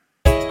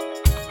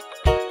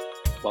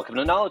Welcome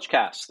to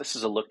KnowledgeCast. This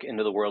is a look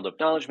into the world of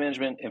knowledge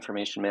management,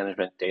 information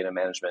management, data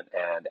management,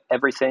 and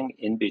everything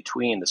in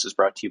between. This is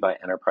brought to you by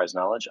Enterprise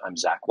Knowledge. I'm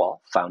Zach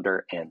Wall,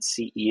 founder and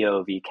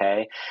CEO of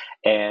EK.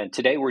 And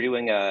today we're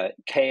doing a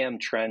KM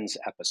Trends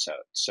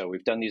episode. So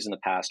we've done these in the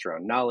past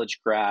around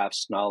knowledge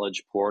graphs,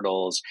 knowledge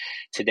portals.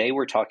 Today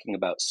we're talking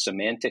about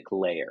semantic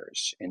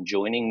layers. And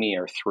joining me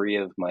are three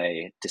of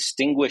my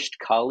distinguished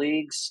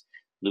colleagues.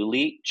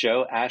 Lulit,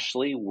 Joe,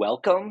 Ashley,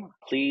 welcome.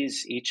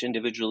 Please each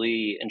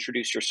individually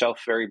introduce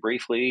yourself very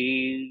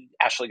briefly.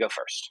 Ashley, go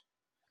first.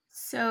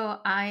 So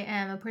I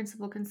am a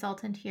principal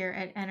consultant here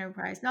at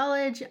Enterprise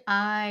Knowledge.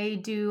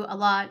 I do a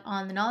lot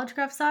on the knowledge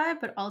graph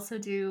side, but also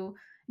do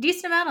a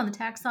decent amount on the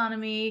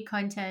taxonomy,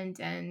 content,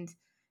 and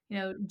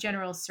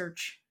general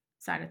search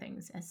side of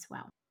things as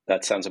well.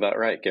 That sounds about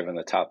right, given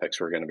the topics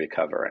we're going to be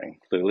covering.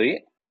 Lulit?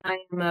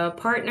 I'm a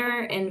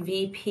partner and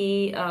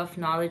VP of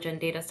Knowledge and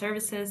Data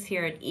Services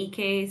here at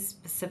EK,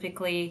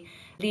 specifically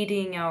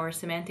leading our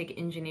semantic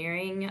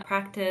engineering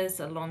practice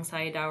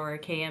alongside our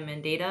KM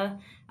and data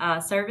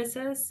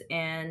services.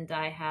 And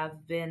I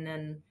have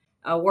been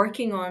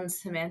working on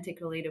semantic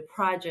related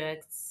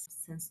projects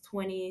since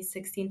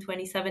 2016,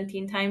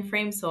 2017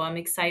 timeframe. So I'm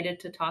excited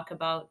to talk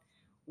about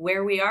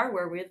where we are,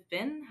 where we've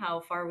been,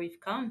 how far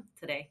we've come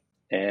today.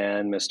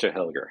 And Mr.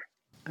 Hilger.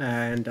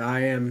 And I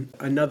am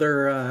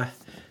another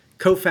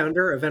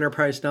co-founder of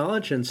Enterprise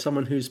Knowledge and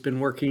someone who's been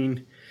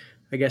working,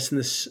 I guess,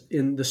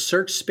 in the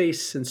search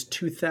space since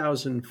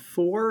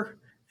 2004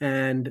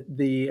 and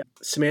the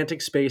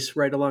semantic space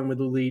right along with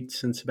Lulit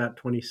since about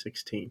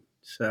 2016.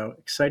 So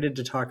excited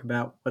to talk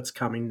about what's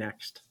coming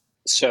next.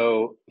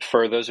 So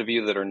for those of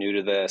you that are new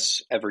to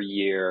this, every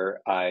year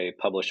I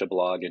publish a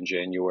blog in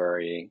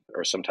January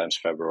or sometimes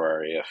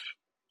February if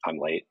I'm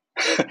late.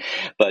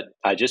 But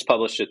I just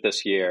published it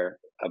this year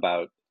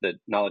about the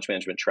knowledge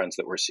management trends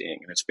that we're seeing.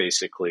 And it's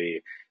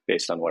basically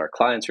based on what our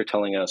clients are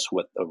telling us,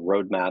 what the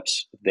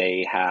roadmaps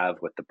they have,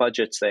 what the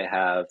budgets they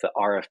have, the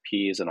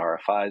RFPs and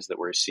RFIs that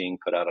we're seeing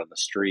put out on the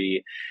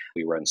street.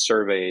 We run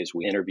surveys,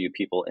 we interview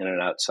people in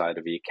and outside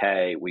of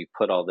EK. We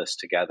put all this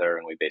together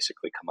and we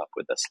basically come up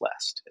with this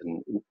list.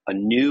 And a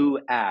new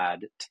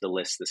add to the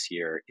list this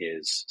year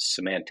is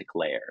semantic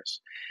layers.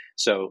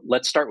 So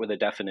let's start with a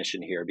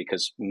definition here,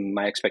 because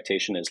my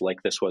expectation is,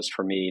 like this was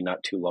for me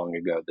not too long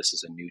ago, this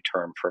is a new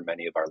term for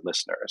many of our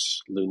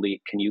listeners. Lulit,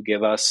 can you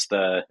give us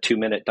the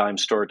 2-minute dime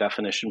store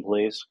definition,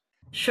 please?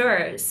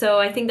 Sure. So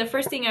I think the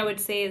first thing I would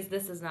say is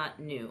this is not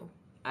new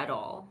at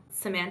all.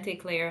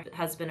 Semantic layer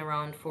has been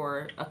around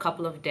for a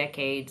couple of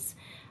decades.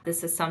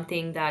 This is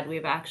something that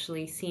we've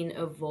actually seen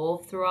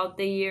evolve throughout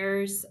the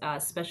years,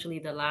 especially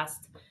the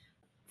last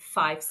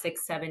 5,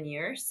 6, 7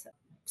 years.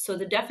 So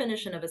the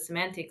definition of a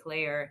semantic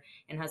layer,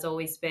 and has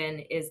always been,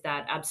 is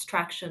that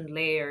abstraction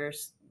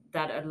layers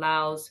that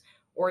allows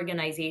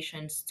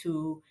organizations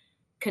to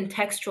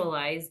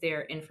contextualize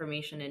their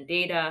information and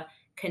data,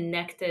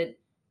 connect it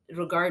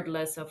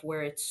regardless of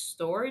where it's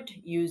stored,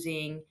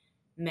 using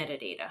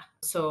metadata.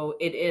 So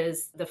it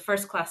is the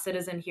first class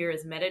citizen here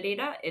is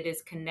metadata. It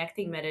is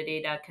connecting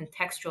metadata,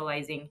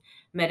 contextualizing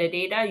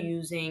metadata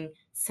using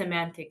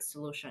semantic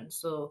solutions.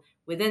 So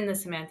within the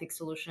semantic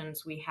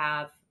solutions, we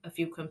have a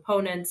few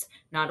components.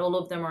 Not all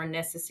of them are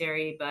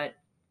necessary, but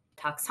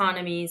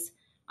taxonomies,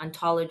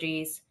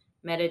 ontologies,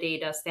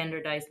 metadata,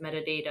 standardized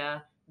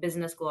metadata,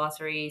 business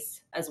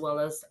glossaries, as well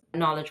as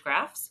knowledge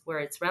graphs where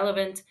it's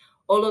relevant.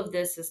 All of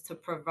this is to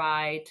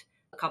provide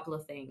a couple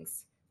of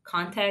things: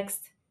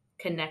 context,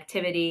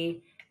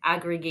 connectivity,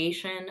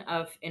 aggregation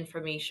of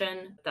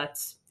information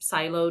that's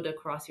siloed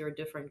across your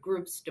different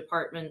groups,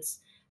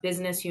 departments,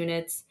 business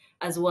units,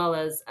 as well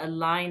as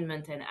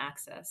alignment and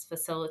access,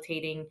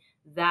 facilitating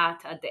that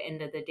at the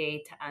end of the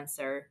day to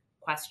answer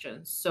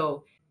questions.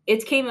 So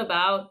it came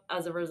about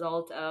as a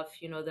result of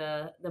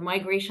the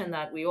migration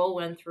that we all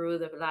went through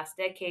the last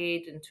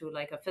decade into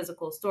like a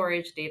physical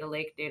storage, data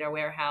lake, data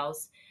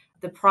warehouse.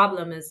 The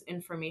problem is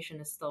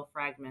information is still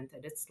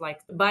fragmented. It's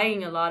like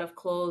buying a lot of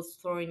clothes,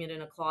 throwing it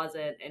in a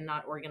closet and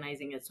not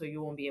organizing it so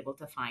you won't be able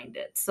to find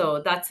it.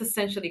 So that's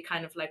essentially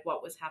kind of like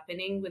what was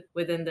happening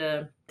within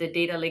the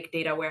data lake,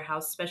 data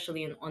warehouse,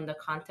 especially on the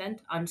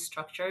content,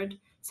 unstructured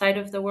side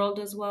of the world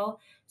as well.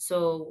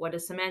 So what a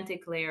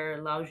semantic layer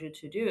allows you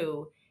to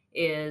do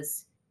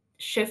is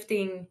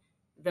shifting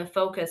the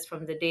focus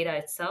from the data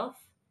itself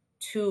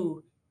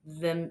to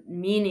the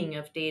meaning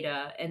of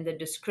data and the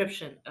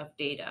description of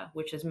data,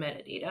 which is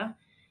metadata,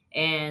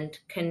 and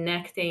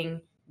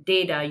connecting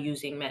data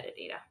using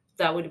metadata.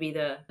 That would be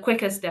the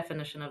quickest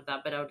definition of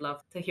that, but I would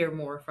love to hear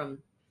more from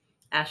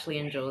Ashley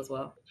and Joe as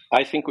well.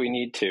 I think we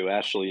need to.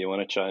 Ashley, you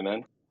want to chime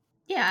in?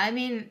 Yeah, I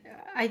mean,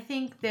 I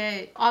think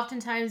that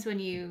oftentimes when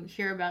you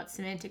hear about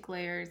semantic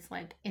layers,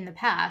 like in the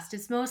past,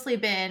 it's mostly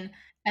been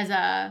as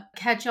a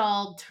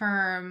catch-all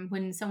term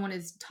when someone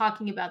is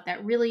talking about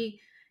that really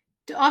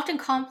often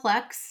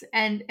complex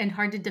and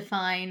hard to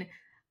define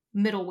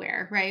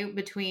middleware, right?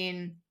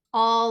 Between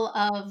all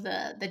of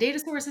the data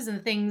sources and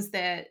the things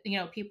that,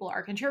 people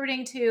are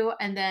contributing to,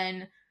 and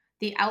then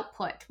the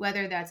output,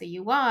 whether that's a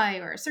UI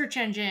or a search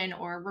engine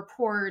or a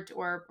report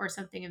or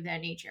something of that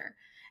nature.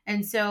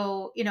 And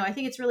so, I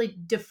think it's really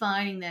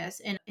defining this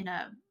in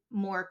a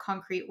more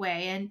concrete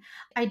way. And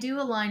I do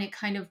align it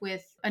kind of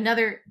with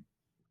another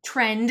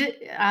trend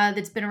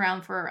that's been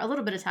around for a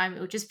little bit of time,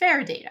 which is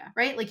fair data,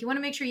 right? Like you want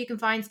to make sure you can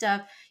find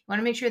stuff. You want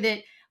to make sure that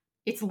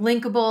it's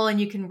linkable and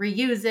you can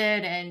reuse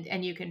it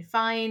and you can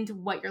find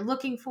what you're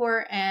looking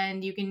for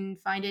and you can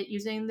find it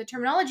using the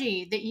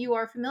terminology that you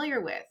are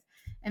familiar with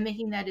and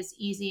making that as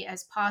easy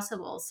as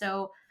possible.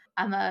 So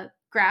I'm a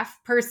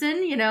graph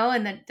person,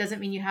 and that doesn't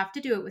mean you have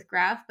to do it with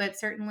graph, but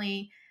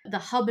certainly the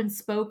hub and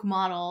spoke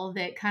model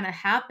that kind of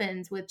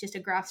happens with just a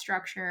graph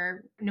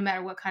structure, no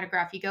matter what kind of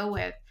graph you go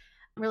with,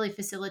 really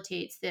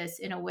facilitates this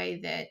in a way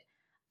that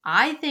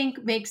I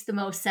think makes the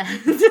most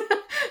sense.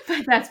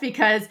 But that's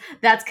because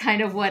that's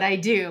kind of what I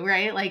do,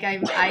 right? Like I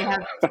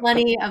have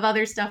plenty of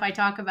other stuff I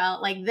talk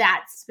about, like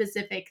that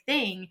specific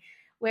thing,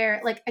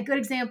 where like a good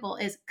example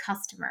is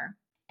customer.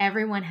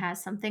 Everyone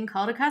has something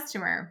called a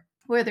customer,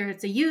 whether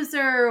it's a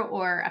user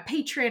or a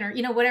patron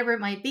or whatever it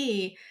might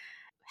be.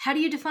 How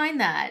do you define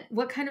that?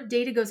 What kind of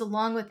data goes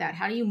along with that?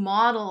 How do you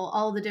model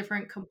all the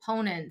different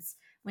components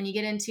when you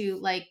get into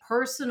like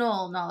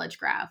personal knowledge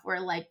graph or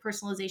like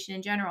personalization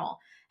in general?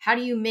 How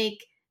do you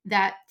make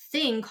that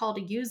thing called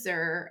a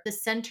user the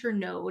center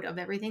node of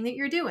everything that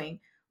you're doing?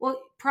 Well,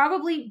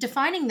 probably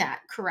defining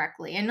that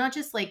correctly and not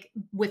just like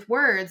with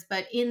words,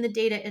 but in the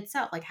data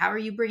itself. Like, how are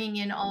you bringing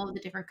in all of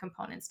the different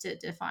components to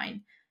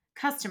define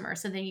customer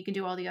so then you can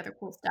do all the other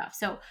cool stuff?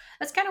 So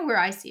that's kind of where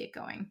I see it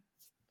going.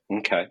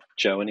 Okay.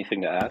 Joe,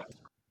 anything to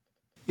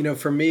add?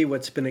 For me,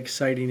 what's been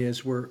exciting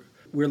is we're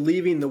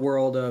leaving the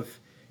world of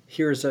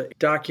here's a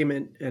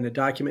document and a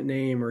document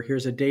name or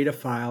here's a data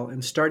file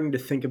and starting to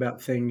think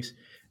about things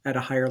at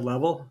a higher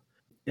level.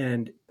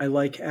 And I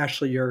like,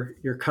 Ashley,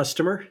 your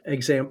customer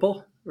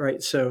example,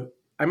 right? So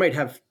I might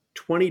have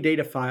 20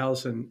 data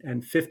files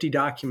and 50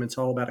 documents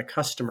all about a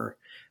customer.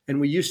 And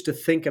we used to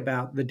think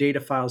about the data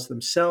files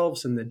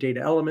themselves and the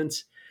data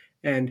elements.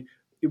 And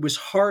it was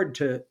hard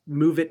to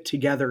move it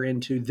together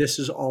into this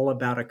is all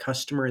about a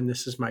customer and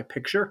this is my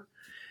picture.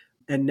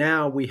 And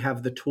now we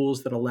have the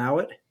tools that allow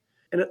it.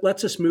 And it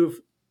lets us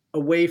move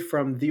away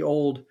from the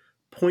old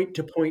point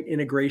to point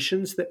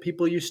integrations that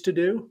people used to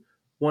do,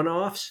 one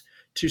offs,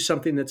 to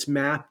something that's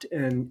mapped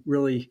and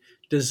really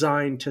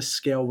designed to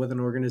scale with an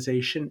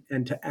organization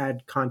and to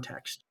add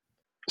context.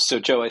 So,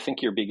 Joe, I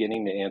think you're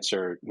beginning to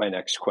answer my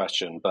next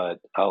question, but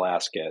I'll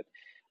ask it.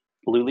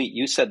 Luli,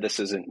 you said this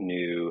isn't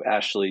new.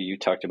 Ashley, you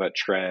talked about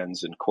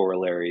trends and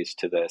corollaries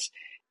to this.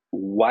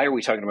 Why are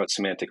we talking about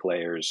semantic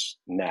layers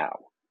now?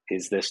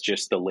 Is this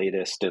just the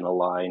latest in a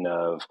line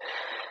of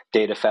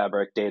data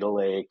fabric, data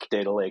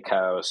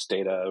lakehouse,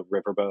 data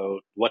riverboat?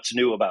 What's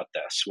new about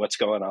this? What's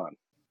going on?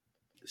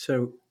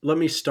 So let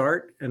me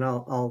start and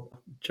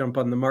I'll jump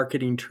on the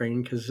marketing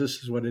train because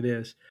this is what it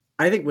is.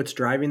 I think what's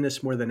driving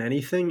this more than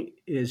anything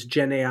is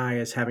Gen AI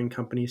is having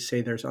companies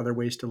say there's other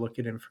ways to look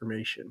at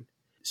information.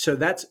 So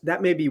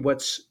that may be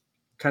what's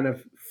kind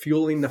of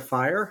fueling the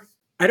fire.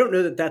 I don't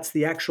know that that's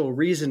the actual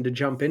reason to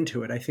jump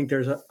into it. I think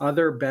there's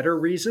other better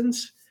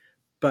reasons,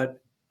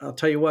 but I'll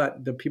tell you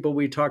what, the people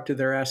we talk to,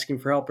 they're asking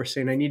for help are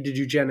saying, I need to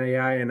do Gen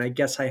AI, and I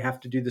guess I have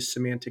to do the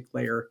semantic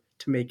layer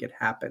to make it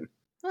happen.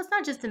 Well, it's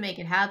not just to make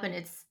it happen.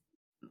 It's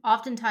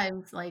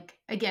oftentimes like,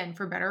 again,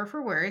 for better or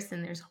for worse,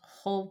 and there's a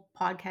whole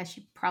podcast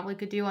you probably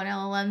could do on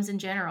LLMs in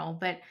general,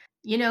 but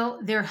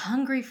they're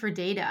hungry for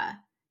data.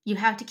 You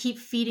have to keep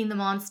feeding the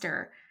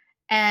monster.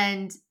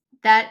 And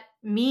that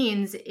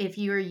means if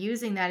you're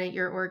using that at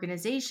your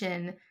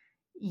organization,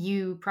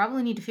 you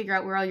probably need to figure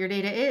out where all your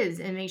data is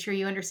and make sure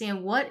you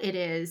understand what it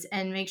is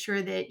and make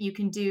sure that you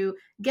can do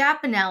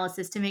gap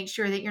analysis to make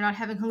sure that you're not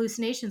having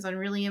hallucinations on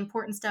really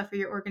important stuff for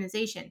your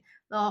organization.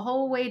 The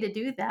whole way to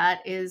do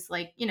that is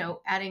like,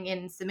 adding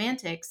in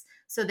semantics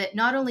so that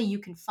not only you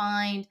can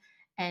find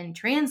and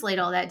translate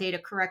all that data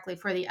correctly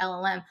for the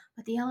LLM,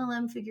 but the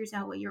LLM figures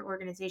out what your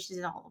organization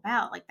is all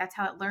about. Like that's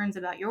how it learns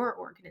about your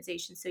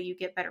organization so you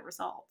get better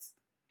results.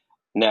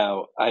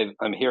 Now,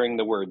 I'm hearing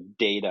the word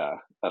data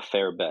a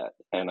fair bit,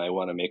 and I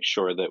want to make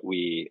sure that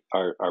we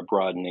are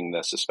broadening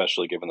this,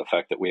 especially given the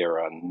fact that we are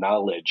on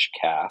Knowledge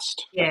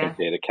Cast. Yeah. I think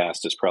Data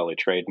Cast is probably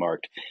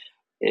trademarked.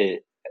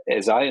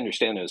 As I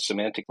understand it, a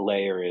semantic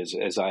layer is,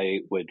 as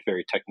I would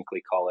very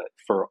technically call it,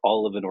 for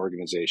all of an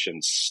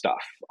organization's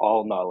stuff,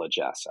 all knowledge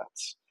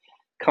assets,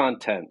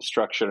 content,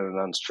 structured and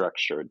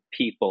unstructured,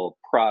 people,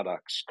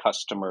 products,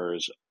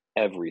 customers,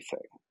 everything.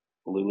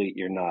 Luli,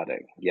 you're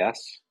nodding.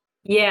 Yes?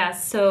 Yeah,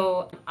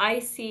 so I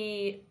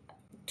see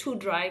two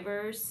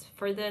drivers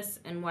for this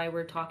and why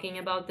we're talking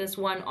about this.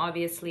 One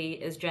obviously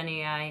is Gen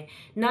AI,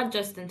 not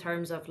just in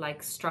terms of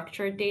like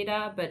structured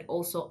data, but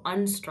also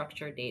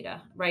unstructured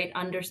data, right?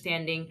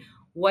 Understanding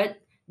what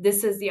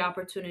this is the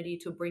opportunity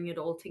to bring it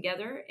all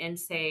together and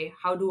say,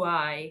 how do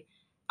I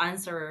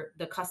answer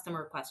the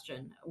customer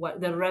question,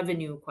 what the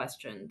revenue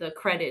question, the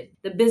credit,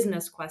 the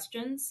business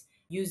questions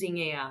using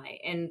AI,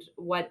 and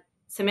what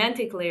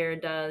semantic layer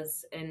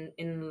does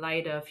in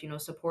light of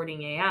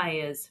supporting AI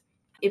is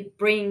it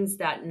brings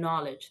that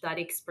knowledge, that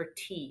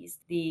expertise,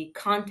 the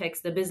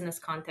context, the business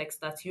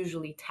context that's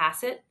usually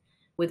tacit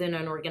within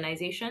an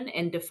organization,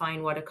 and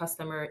define what a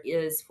customer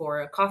is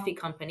for a coffee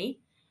company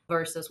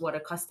versus what a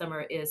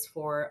customer is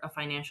for a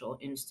financial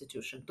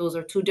institution. Those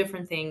are two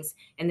different things,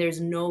 and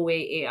there's no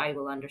way AI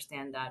will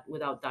understand that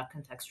without that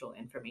contextual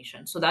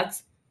information. So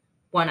that's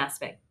one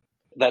aspect.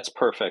 That's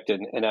perfect.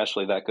 And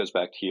Ashley, that goes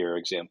back to your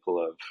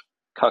example of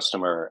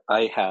customer.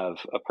 I have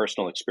a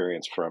personal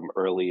experience from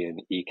early in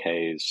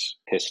EK's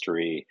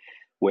history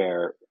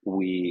where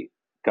we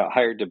got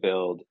hired to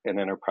build an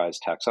enterprise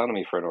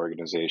taxonomy for an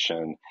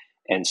organization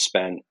and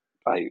spent,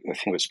 I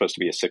think it was supposed to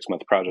be a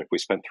 6-month project. We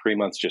spent 3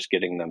 months just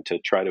getting them to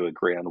try to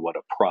agree on what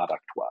a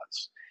product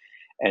was.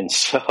 And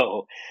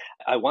so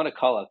I want to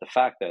call out the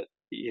fact that,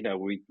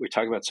 we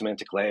talk about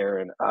semantic layer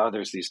and,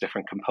 there's these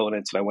different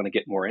components, and I want to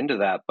get more into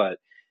that. But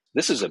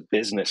this is a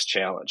business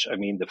challenge. I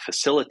mean, the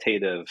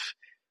facilitative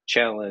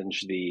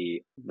challenge,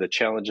 the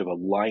challenge of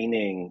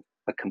aligning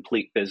a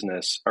complete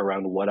business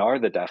around what are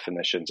the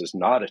definitions is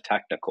not a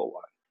technical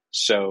one.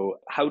 So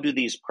how do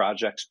these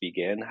projects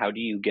begin? How do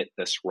you get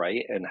this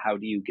right? And how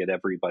do you get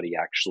everybody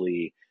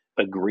actually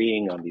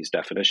agreeing on these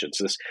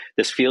definitions?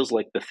 This feels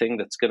like the thing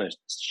that's going to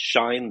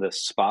shine the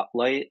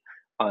spotlight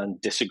on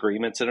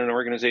disagreements in an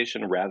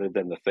organization rather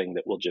than the thing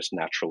that will just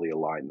naturally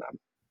align them.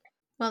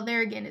 Well,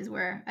 there again is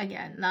where,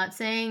 again, not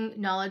saying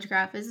knowledge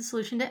graph is a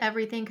solution to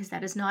everything, because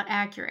that is not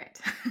accurate.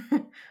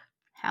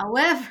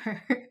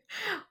 However,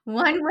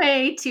 one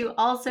way to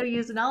also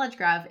use a knowledge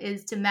graph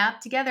is to map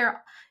together.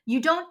 You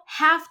don't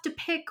have to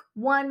pick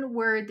one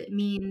word that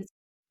means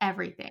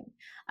everything.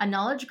 A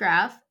knowledge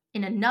graph,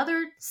 in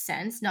another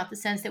sense, not the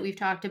sense that we've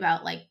talked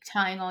about, like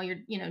tying all your,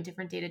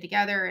 different data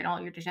together and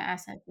all your data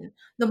assets and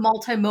the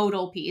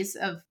multimodal piece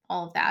of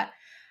all of that,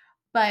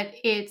 but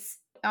it's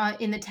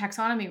in the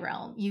taxonomy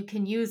realm. You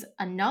can use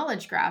a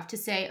knowledge graph to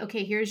say,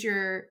 okay, here's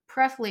your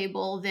pref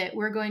label that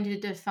we're going to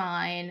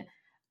define.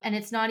 And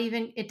it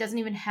doesn't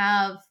even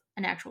have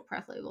an actual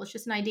pref label. It's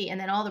just an ID. And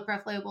then all the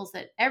pref labels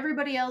that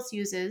everybody else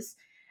uses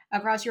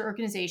across your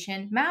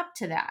organization map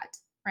to that.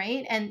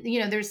 Right. And,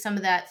 there's some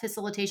of that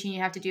facilitation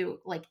you have to do.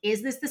 Like,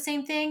 is this the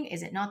same thing?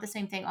 Is it not the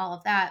same thing? All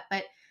of that.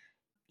 But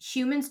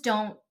humans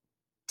don't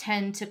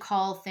tend to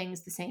call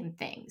things the same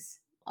things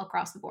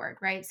across the board,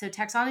 right? So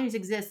taxonomies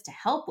exist to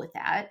help with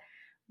that.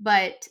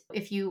 But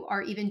if you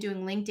are even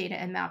doing linked data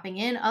and mapping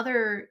in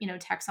other,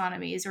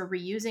 taxonomies or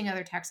reusing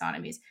other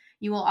taxonomies,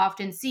 you will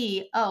often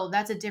see, oh,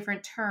 that's a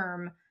different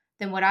term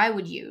than what I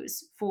would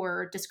use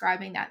for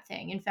describing that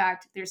thing. In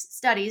fact, there's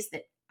studies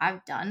that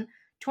I've done.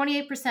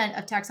 28%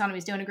 of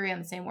taxonomies don't agree on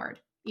the same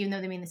word, even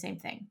though they mean the same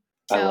thing.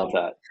 So, I love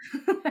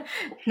that.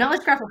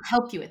 Knowledge graph will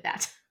help you with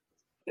that.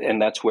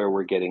 And that's where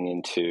we're getting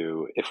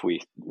into, if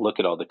we look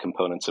at all the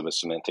components of a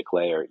semantic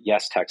layer,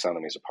 yes,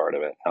 taxonomy is a part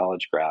of it.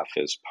 Knowledge graph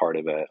is part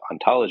of it.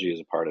 Ontology is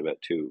a part of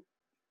it to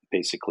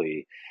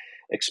basically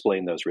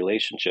explain those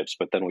relationships.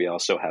 But then we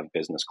also have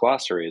business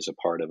glossary as a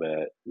part of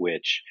it,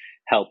 which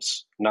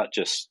helps not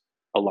just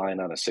align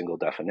on a single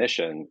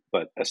definition,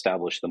 but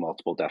establish the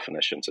multiple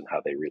definitions and how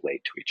they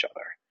relate to each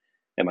other.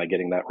 Am I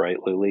getting that right,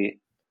 Lily?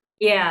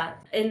 Yeah,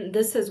 and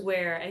this is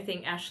where I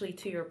think, Ashley,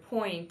 to your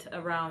point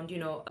around,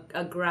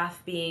 a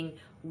graph being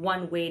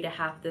one way to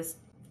have this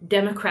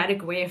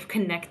democratic way of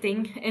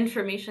connecting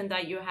information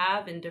that you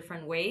have in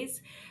different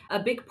ways. A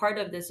big part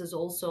of this is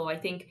also, I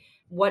think,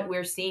 what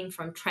we're seeing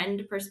from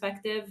trend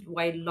perspective,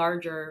 why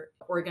larger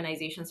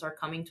organizations are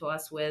coming to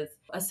us with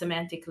a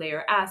semantic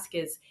layer ask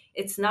is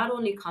it's not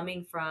only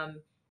coming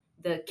from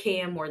the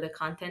KM or the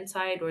content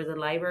side or the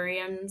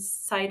librarians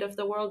side of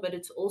the world, but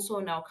it's also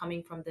now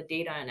coming from the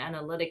data and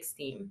analytics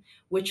team,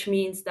 which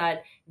means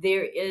that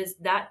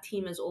that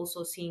team is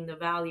also seeing the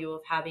value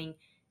of having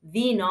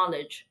the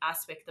knowledge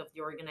aspect of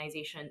the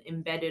organization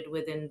embedded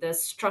within the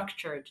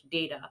structured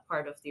data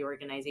part of the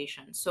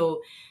organization.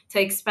 So to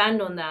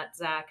expand on that,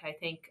 Zach, I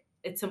think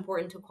it's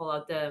important to call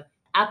out the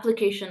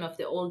application of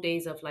the old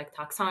days of like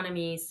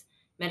taxonomies,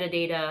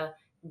 metadata,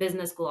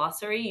 business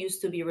glossary used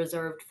to be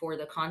reserved for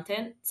the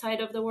content side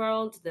of the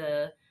world,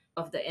 the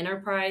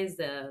enterprise,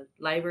 the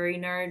library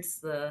nerds,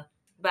 the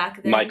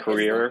back then. My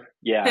career.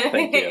 Yeah,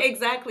 thank you.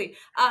 Exactly.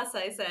 Us,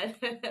 I said.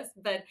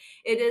 But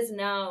it is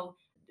now,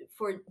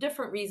 for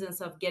different reasons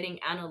of getting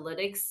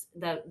analytics,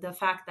 the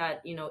fact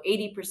that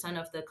 80%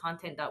 of the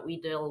content that we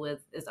deal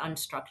with is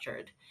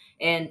unstructured,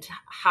 and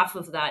half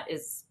of that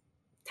is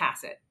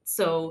tacit.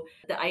 So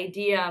the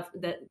idea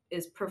that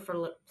is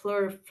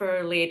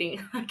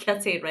proliferating, I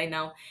can't say it right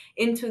now,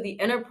 into the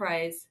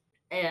enterprise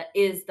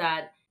is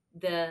that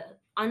the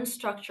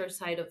unstructured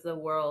side of the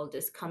world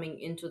is coming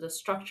into the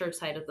structured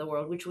side of the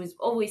world, which we've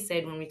always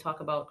said when we talk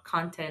about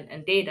content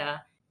and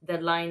data, the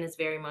line is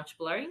very much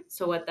blurring.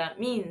 So what that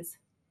means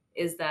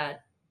is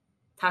that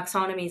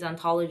taxonomies,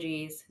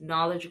 ontologies,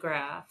 knowledge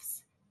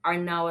graphs are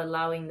now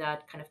allowing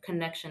that kind of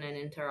connection and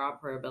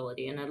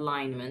interoperability and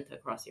alignment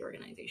across the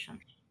organization.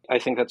 I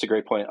think that's a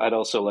great point. I'd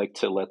also like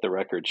to let the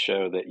record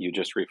show that you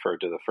just referred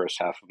to the first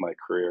half of my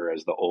career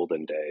as the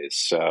olden days.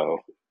 So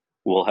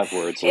We'll have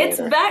words It's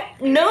later.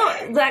 back. No,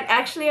 like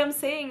actually, I'm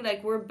saying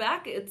like we're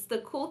back. It's the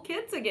cool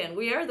kids again.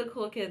 We are the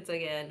cool kids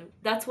again.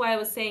 That's why I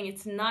was saying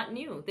it's not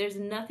new. There's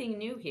nothing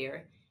new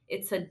here.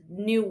 It's a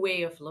new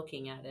way of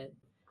looking at it.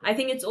 I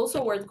think it's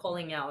also worth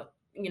calling out.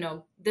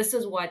 This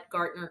is what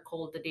Gartner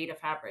called the data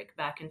fabric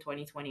back in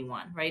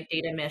 2021, right?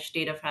 Data mesh,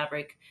 data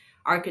fabric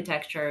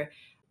architecture.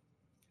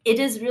 It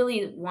is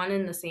really one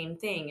and the same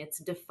thing. It's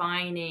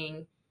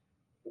defining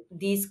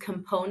these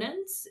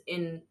components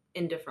in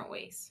different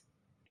ways.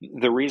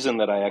 The reason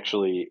that I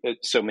actually,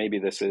 so maybe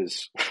this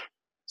is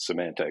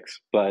semantics,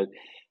 but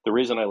the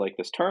reason I like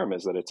this term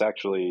is that it's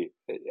actually,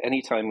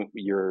 anytime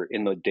you're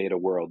in the data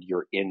world,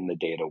 you're in the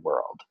data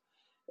world.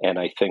 And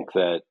I think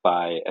that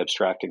by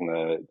abstracting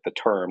the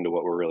term to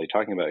what we're really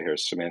talking about here,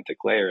 semantic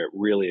layer, it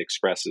really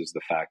expresses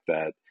the fact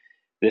that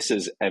this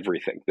is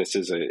everything. This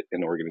is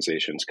an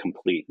organization's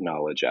complete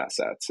knowledge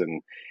assets.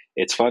 And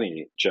it's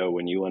funny, Joe,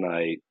 when you and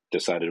I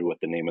decided what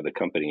the name of the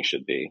company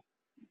should be,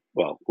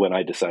 well, when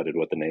I decided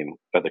what the name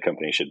of the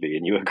company should be,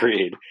 and you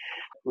agreed,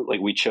 like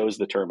we chose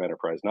the term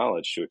enterprise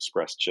knowledge to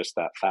express just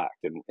that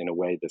fact. And in a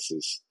way, this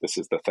is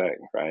the thing,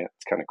 right?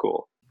 It's kind of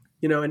cool.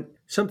 And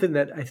something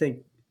that I think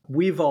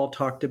we've all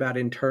talked about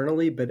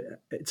internally, but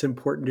it's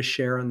important to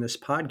share on this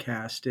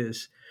podcast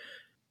is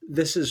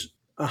this is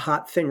a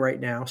hot thing right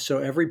now. So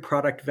every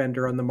product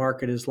vendor on the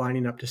market is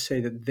lining up to say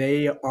that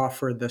they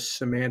offer the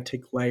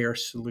semantic layer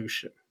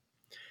solution.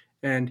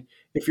 And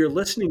if you're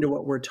listening to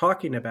what we're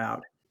talking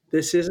about,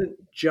 this isn't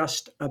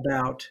just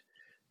about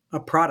a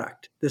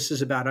product. This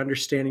is about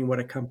understanding what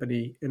a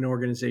company, an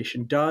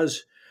organization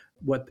does,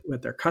 what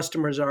their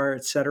customers are,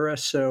 et cetera.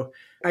 So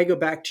I go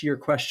back to your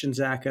question,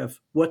 Zach, of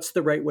what's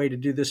the right way to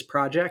do this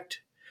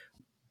project?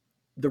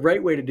 The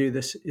right way to do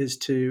this is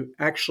to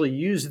actually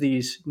use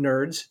these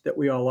nerds that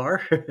we all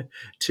are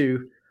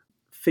to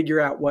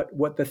figure out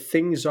what the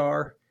things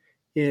are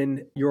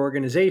in your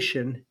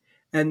organization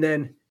and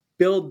then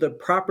build the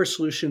proper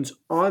solutions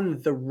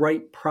on the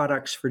right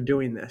products for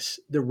doing this.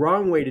 The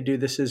wrong way to do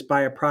this is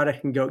buy a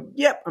product and go,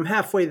 yep, I'm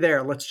halfway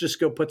there. Let's just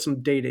go put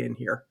some data in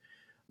here.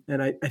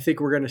 And I think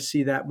we're going to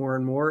see that more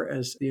and more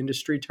as the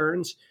industry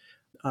turns,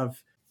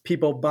 of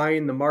people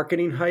buying the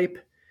marketing hype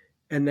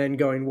and then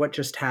going, what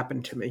just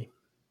happened to me?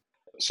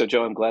 So,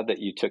 Joe, I'm glad that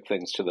you took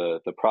things to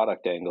the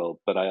product angle,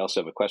 but I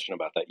also have a question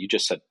about that. You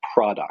just said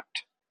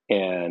product.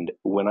 And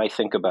when I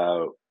think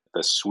about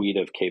the suite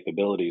of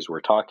capabilities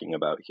we're talking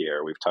about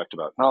here, we've talked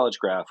about knowledge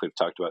graph, we've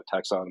talked about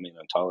taxonomy and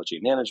ontology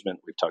management,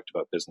 we've talked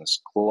about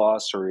business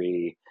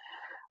glossary.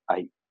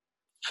 I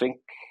think,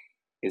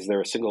 is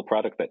there a single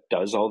product that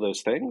does all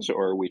those things,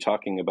 or are we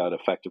talking about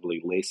effectively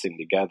lacing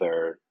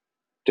together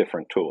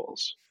different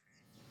tools?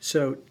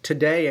 So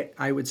today,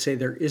 I would say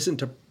there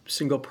isn't a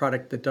single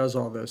product that does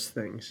all those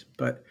things,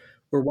 but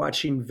we're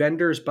watching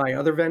vendors buy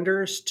other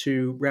vendors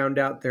to round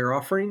out their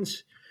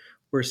offerings.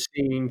 We're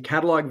seeing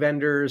catalog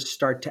vendors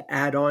start to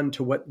add on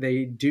to what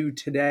they do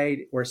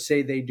today or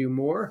say they do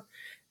more.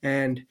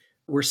 And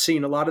we're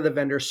seeing a lot of the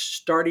vendors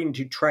starting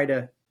to try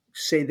to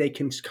say they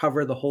can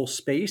cover the whole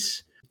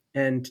space.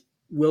 And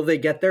will they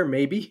get there?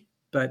 Maybe.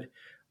 But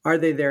are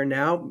they there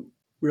now?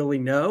 Really,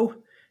 no.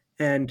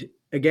 And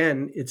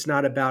again, it's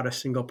not about a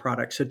single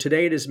product. So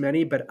today it is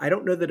many, but I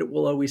don't know that it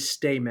will always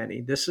stay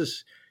many. This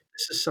is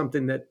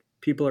something that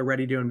people are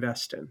ready to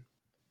invest in.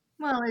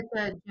 Well, it's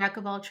a jack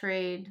of all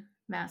trade,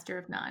 master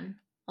of none,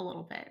 a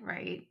little bit,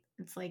 right?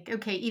 It's like,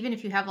 okay, even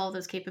if you have all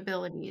those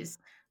capabilities,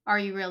 are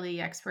you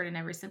really expert in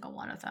every single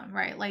one of them,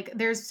 right? Like,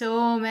 there's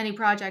so many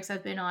projects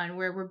I've been on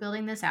where we're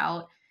building this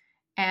out,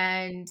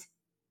 and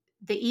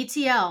the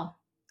ETL,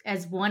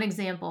 as one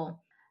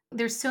example,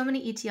 there's so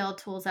many ETL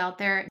tools out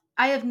there.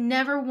 I have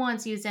never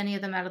once used any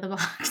of them out of the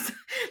box.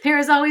 There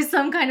is always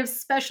some kind of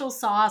special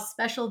sauce,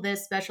 special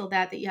this, special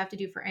that you have to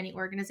do for any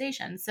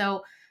organization.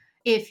 So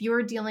if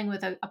you're dealing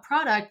with a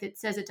product that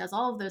says it does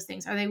all of those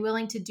things, are they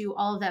willing to do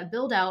all of that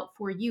build out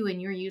for you in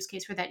your use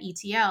case for that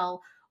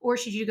ETL? Or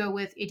should you go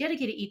with a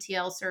dedicated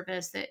ETL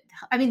service that,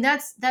 I mean,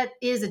 that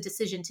is a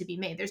decision to be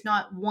made. There's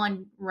not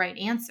one right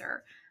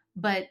answer,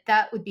 but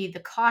that would be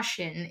the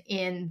caution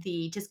in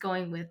the just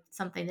going with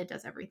something that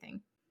does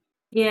everything.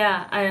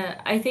 Yeah,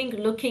 I think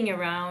looking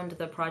around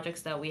the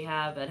projects that we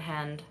have at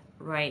hand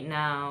right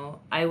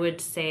now, I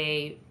would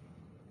say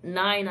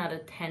 9 out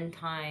of 10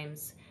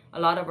 times, a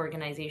lot of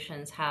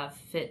organizations have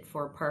fit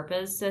for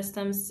purpose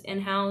systems in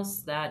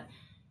house that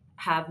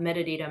have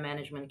metadata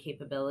management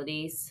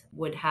capabilities,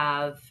 would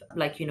have,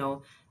 like,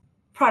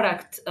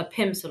 a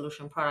PIM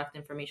solution, product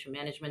information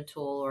management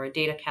tool, or a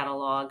data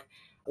catalog,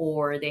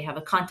 or they have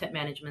a content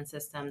management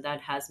system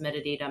that has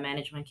metadata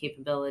management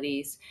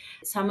capabilities.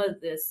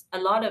 A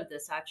lot of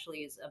this actually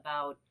is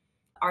about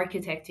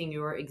architecting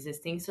your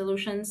existing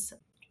solutions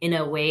in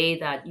a way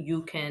that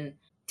you can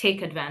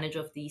take advantage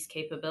of these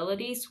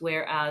capabilities.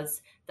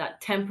 Whereas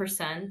that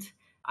 10%,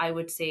 I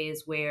would say,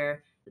 is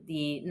where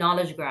the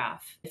knowledge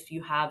graph, if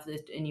you have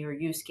it in your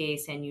use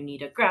case and you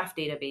need a graph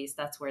database,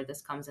 that's where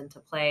this comes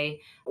into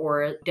play,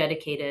 or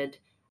dedicated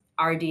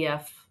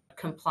RDF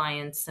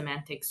compliant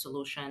semantic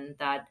solution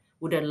that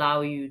would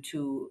allow you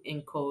to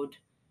encode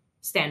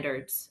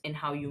standards in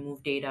how you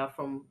move data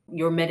from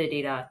your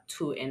metadata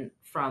to and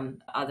from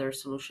other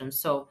solutions.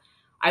 So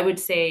I would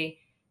say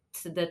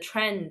the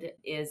trend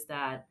is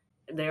that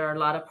there are a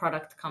lot of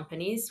product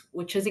companies,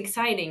 which is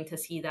exciting to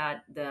see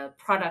that the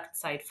product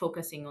side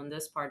focusing on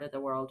this part of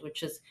the world,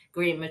 which is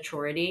great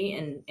maturity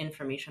in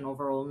information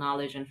overall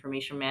knowledge,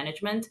 information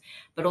management.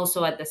 But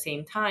also at the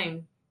same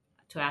time,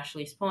 to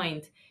Ashley's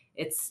point,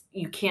 it's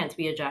you can't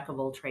be a jack of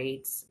all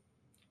trades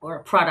or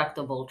a product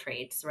of all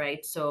trades,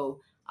 right?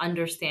 So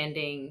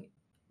understanding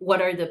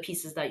what are the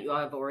pieces that you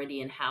have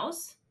already in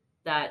house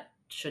that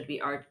should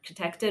be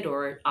architected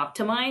or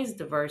optimized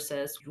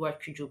versus what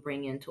could you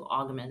bring in to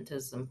augment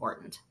is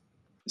important.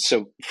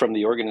 So from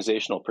the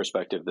organizational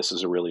perspective, this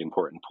is a really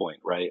important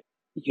point, right?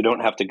 You don't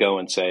have to go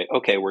and say,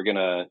 okay, we're going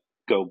to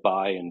go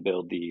buy and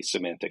build the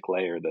semantic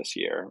layer this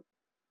year.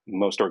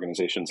 Most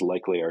organizations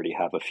likely already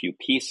have a few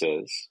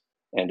pieces.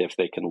 And if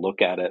they can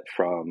look at it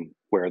from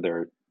where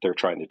they're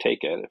trying to take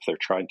it, if they're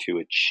trying to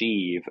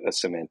achieve a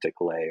semantic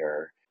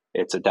layer,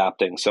 it's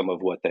adapting some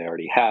of what they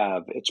already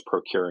have, it's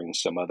procuring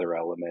some other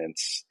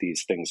elements.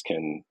 These things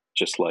can,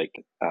 just like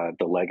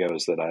the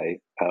Legos that I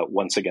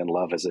once again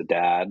love as a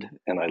dad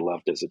and I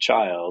loved as a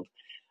child,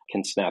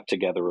 can snap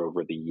together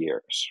over the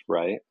years,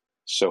 right?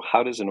 So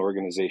how does an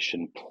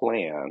organization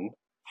plan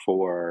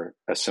for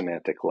a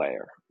semantic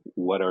layer?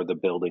 What are the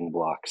building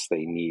blocks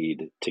they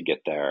need to get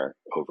there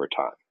over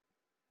time?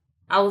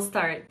 I'll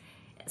start.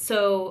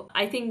 So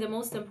I think the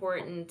most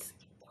important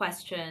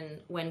question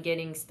when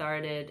getting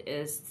started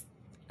is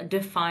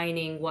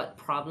defining what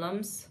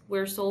problems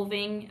we're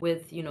solving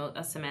with,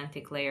 a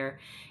semantic layer.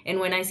 And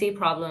when I say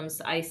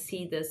problems, I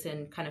see this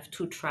in kind of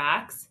two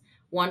tracks.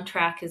 One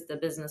track is the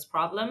business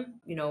problem.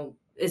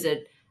 Is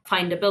it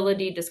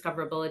findability,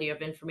 discoverability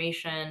of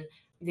information?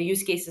 The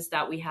use cases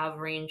that we have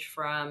range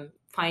from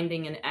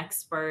finding an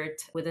expert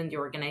within the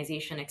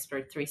organization,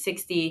 expert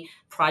 360,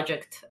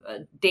 project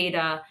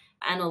data,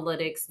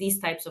 analytics, these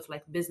types of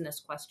like business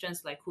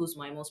questions, like who's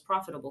my most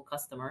profitable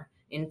customer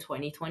in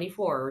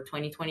 2024 or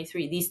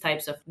 2023, these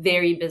types of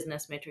very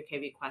business metric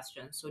heavy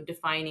questions. So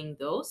defining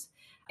those.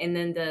 And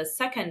then the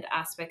second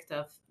aspect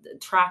of the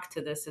track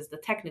to this is the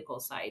technical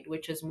side,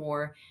 which is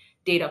more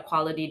data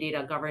quality,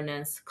 data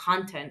governance,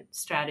 content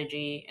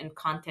strategy, and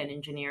content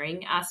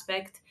engineering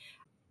aspect.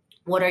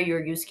 What are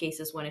your use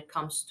cases when it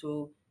comes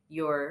to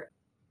your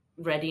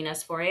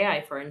readiness for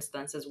AI, for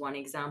instance, is one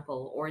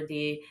example, or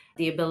the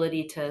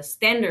ability to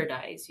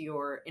standardize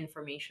your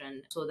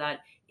information so that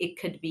it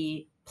could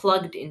be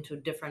plugged into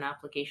different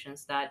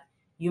applications that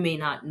you may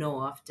not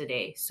know of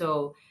today.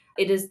 So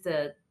it is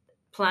the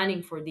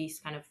planning for these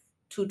kind of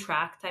two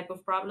track type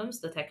of problems,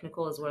 the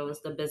technical as well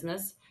as the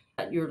business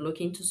that you're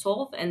looking to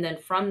solve. And then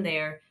from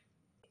there,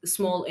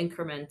 small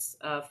increments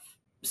of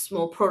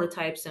small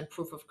prototypes and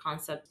proof of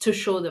concept to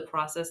show the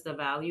process, the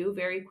value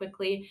very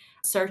quickly.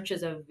 Search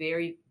is a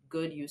very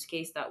good use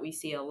case that we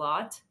see a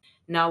lot.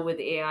 Now with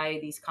AI,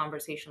 these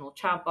conversational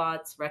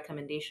chatbots,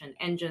 recommendation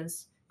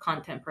engines,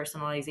 content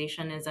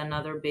personalization is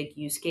another big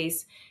use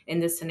case in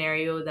this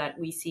scenario that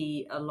we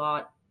see a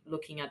lot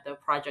looking at the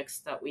projects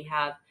that we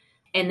have.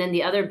 And then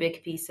the other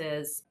big piece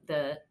is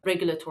the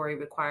regulatory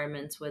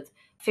requirements with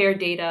Fair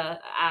Data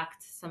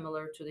Act,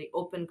 similar to the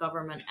Open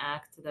Government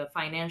Act, the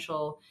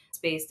financial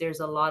space. There's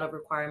a lot of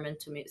requirement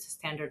to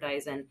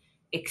standardize and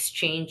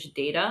exchange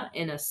data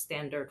in a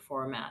standard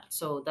format.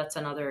 So that's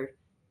another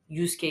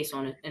use case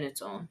on it in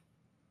its own.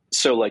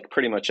 So like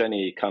pretty much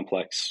any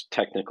complex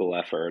technical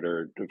effort,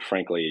 or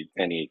frankly,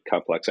 any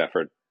complex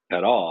effort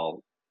at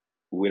all,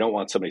 we don't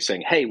want somebody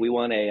saying, hey, we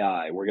want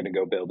AI, we're going to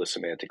go build a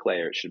semantic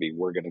layer. It should be,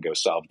 we're going to go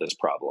solve this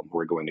problem.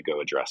 We're going to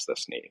go address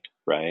this need,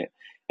 right?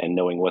 And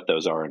knowing what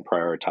those are and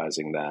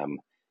prioritizing them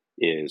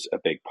is a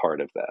big part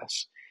of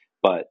this.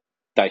 But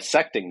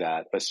dissecting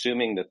that,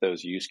 assuming that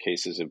those use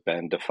cases have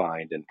been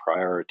defined and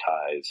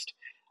prioritized,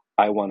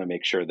 I want to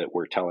make sure that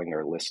we're telling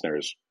our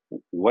listeners,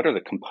 what are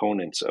the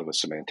components of a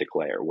semantic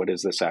layer? What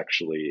is this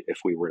actually, if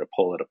we were to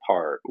pull it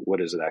apart, what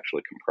does it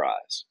actually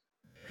comprise?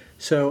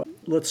 So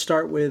let's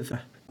start with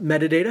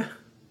metadata,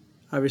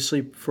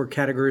 obviously for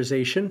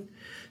categorization.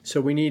 So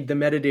we need the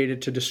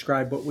metadata to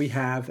describe what we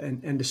have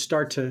and to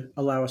start to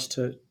allow us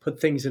to put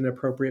things in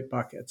appropriate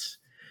buckets.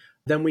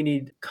 Then we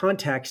need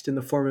context in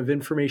the form of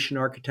information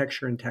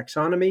architecture and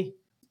taxonomy,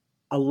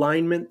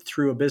 alignment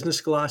through a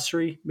business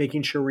glossary,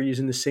 making sure we're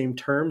using the same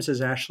terms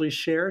as Ashley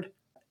shared,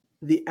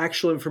 the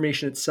actual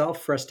information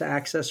itself for us to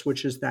access,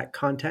 which is that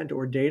content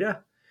or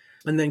data,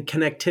 and then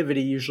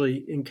connectivity,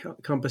 usually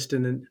encompassed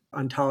in an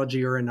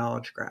ontology or a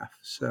knowledge graph.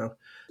 So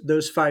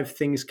those 5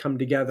 things come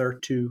together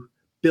to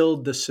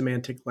build the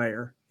semantic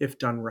layer if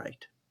done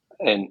right.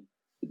 And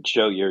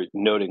Joe, you're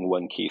noting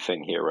one key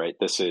thing here, right?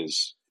 This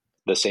is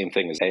the same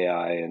thing as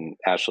AI. And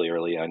Ashley,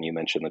 early on, you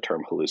mentioned the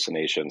term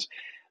hallucinations.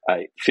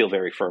 I feel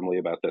very firmly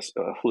about this.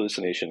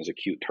 Hallucination is a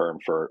cute term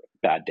for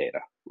bad data,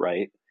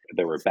 right?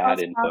 There were bad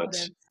inputs.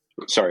 Positives.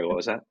 Sorry, what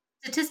was that?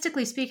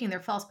 Statistically speaking,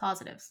 they're false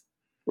positives.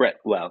 Right.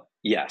 Well,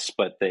 yes,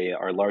 but they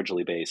are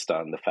largely based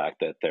on the fact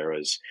that there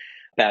is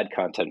bad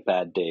content,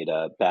 bad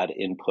data, bad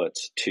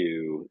inputs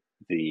to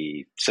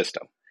the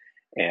system.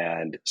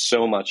 And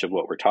so much of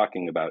what we're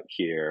talking about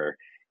here,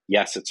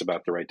 yes, it's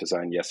about the right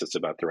design. Yes, it's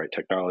about the right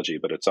technology,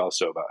 but it's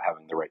also about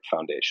having the right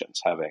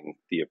foundations, having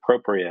the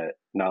appropriate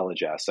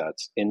knowledge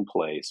assets in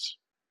place,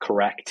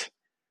 correct,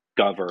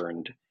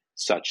 governed,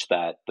 such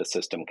that the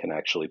system can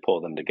actually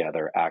pull them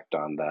together, act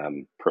on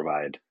them,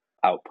 provide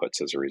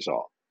outputs as a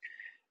result.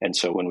 And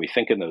so when we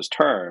think in those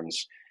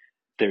terms,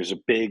 there's a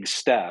big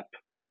step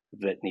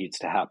that needs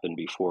to happen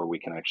before we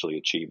can actually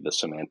achieve the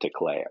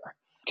semantic layer.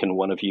 Can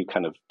one of you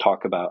kind of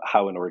talk about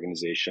how an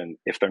organization,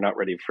 if they're not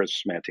ready for a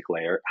semantic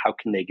layer, how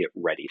can they get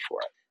ready for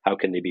it? How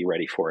can they be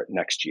ready for it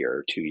next year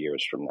or 2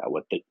 years from now?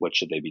 What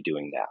should they be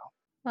doing now?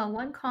 Well,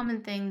 one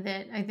common thing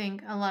that I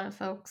think a lot of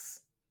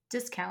folks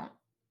discount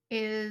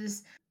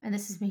is, and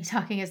this is me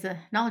talking as a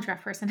knowledge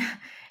graph person,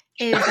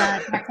 is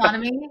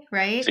taxonomy,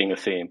 right? Seeing a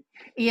theme.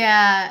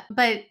 Yeah,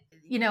 but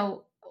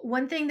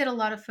one thing that a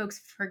lot of folks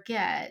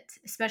forget,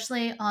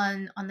 especially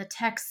on the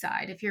tech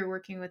side, if you're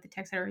working with the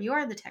tech side or you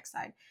are the tech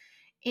side,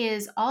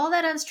 is all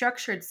that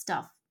unstructured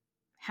stuff.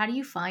 How do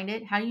you find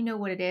it? How do you know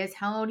what it is?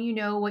 How do you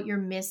know what you're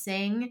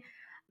missing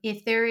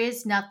if there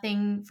is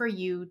nothing for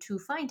you to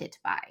find it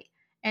by?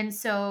 And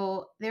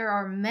so there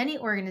are many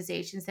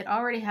organizations that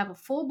already have a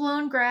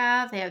full-blown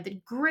graph. They have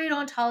the great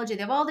ontology.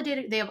 They have all the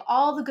data. They have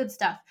all the good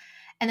stuff.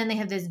 And then they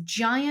have this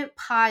giant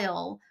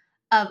pile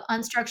of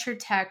unstructured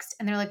text.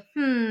 And they're like,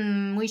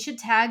 we should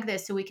tag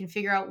this so we can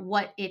figure out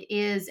what it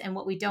is and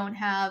what we don't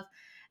have.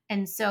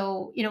 And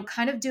so,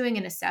 kind of doing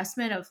an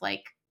assessment of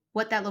like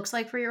what that looks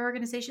like for your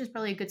organization is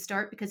probably a good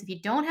start, because if you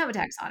don't have a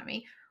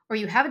taxonomy, or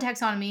you have a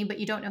taxonomy, but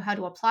you don't know how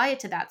to apply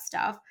it to that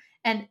stuff.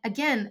 And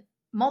again,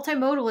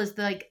 multimodal is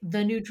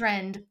the new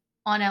trend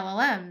on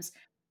LLMs.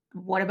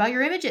 What about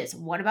your images?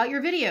 What about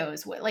your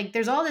videos?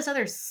 There's all this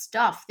other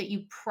stuff that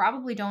you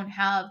probably don't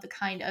have the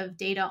kind of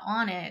data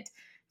on it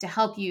to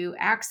help you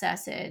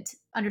access it,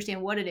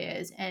 understand what it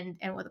is, and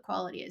what the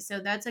quality is. So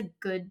that's a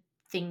good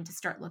thing to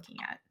start looking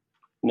at.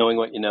 Knowing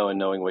what you know and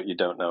knowing what you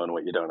don't know and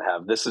what you don't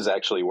have. This is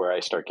actually where I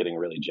start getting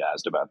really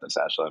jazzed about this,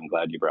 Ashley. I'm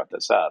glad you brought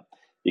this up,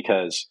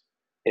 because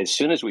as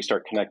soon as we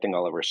start connecting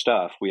all of our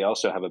stuff, we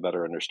also have a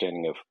better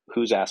understanding of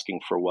who's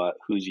asking for what,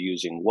 who's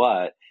using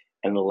what,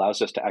 and it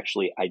allows us to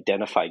actually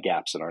identify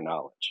gaps in our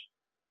knowledge,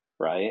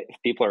 right? If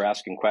people are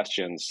asking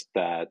questions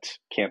that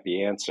can't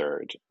be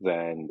answered,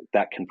 then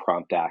that can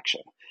prompt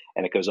action.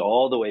 And it goes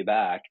all the way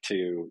back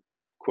to,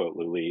 quote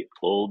Luli,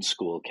 old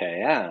school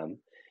KM,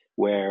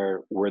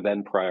 where we're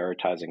then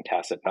prioritizing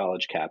tacit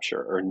knowledge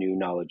capture or new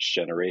knowledge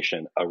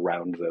generation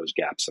around those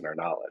gaps in our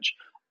knowledge.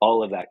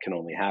 All of that can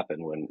only happen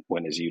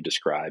when, as you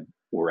describe,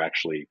 we're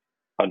actually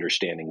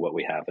understanding what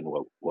we have and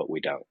what we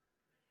don't.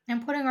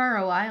 And putting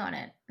ROI on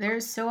it.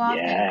 There's so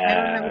often,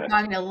 I remember Yeah.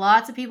 talking to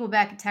lots of people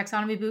back at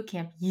Taxonomy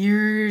Bootcamp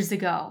years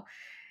ago.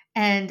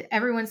 And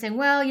everyone's saying,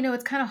 well,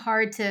 it's kind of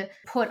hard to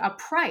put a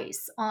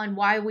price on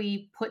why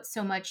we put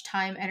so much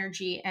time,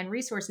 energy, and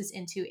resources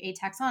into a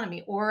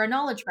taxonomy or a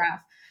knowledge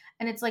graph.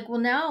 And it's like, well,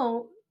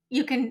 now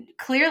you can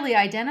clearly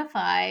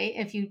identify,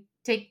 if you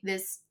take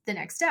the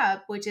next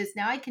step, which is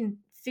now I can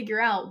figure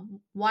out,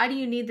 why do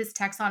you need this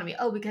taxonomy?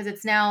 Oh, because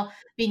it's now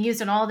being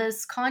used on all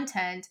this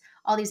content,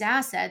 all these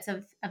assets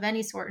of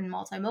any sort in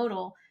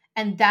multimodal.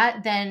 And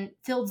that then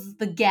fills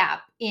the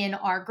gap in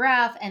our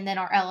graph and then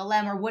our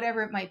LLM or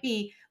whatever it might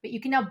be. But you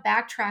can now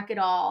backtrack it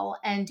all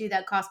and do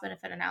that cost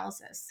benefit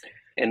analysis.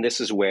 And this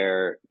is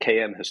where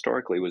KM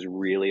historically was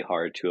really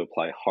hard to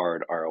apply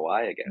hard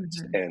ROI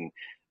against. Mm-hmm. And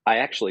I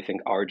actually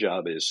think our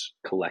job is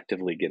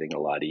collectively getting a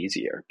lot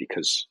easier,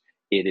 because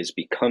it is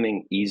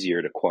becoming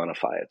easier to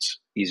quantify. It's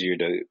easier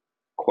to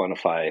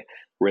quantify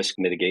risk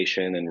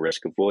mitigation and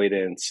risk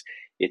avoidance.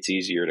 It's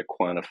easier to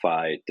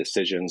quantify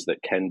decisions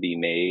that can be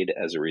made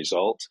as a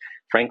result.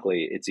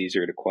 Frankly, it's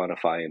easier to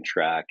quantify and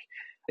track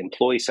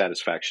employee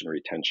satisfaction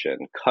retention,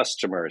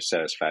 customer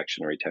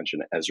satisfaction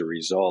retention as a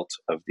result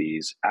of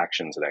these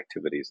actions and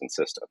activities and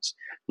systems.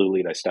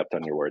 Lulit, I stepped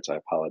on your words. I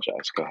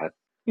apologize. Go ahead.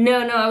 No,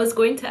 I was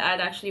going to add,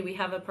 actually, we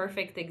have a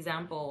perfect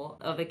example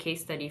of a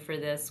case study for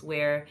this,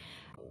 where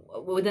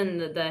within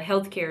the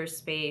healthcare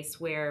space,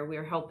 where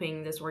we're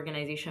helping this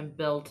organization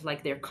build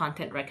like their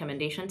content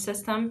recommendation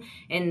system,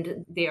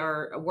 and they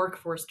are a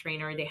workforce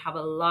trainer. They have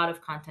a lot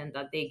of content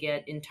that they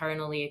get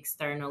internally,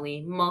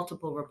 externally,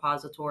 multiple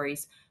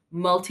repositories,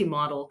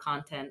 multi-model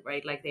content,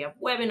 right? Like they have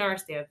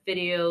webinars, they have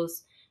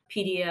videos,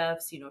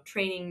 PDFs,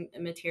 training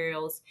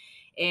materials.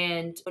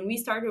 And when we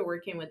started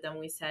working with them,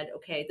 we said,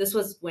 okay, this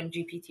was when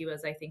GPT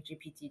was, I think,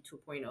 GPT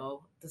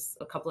 2.0, this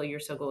a couple of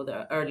years ago,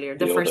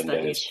 the first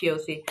at least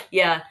POC.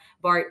 Yeah,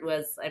 BART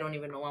was, I don't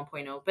even know,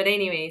 1.0. But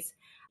anyways,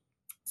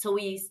 so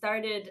we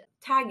started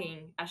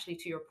tagging, actually,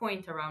 to your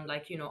point around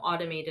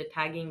automated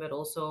tagging, but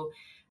also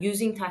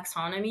using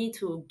taxonomy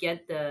to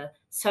get the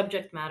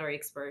subject matter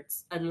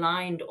experts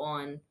aligned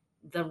on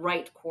the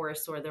right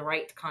course or the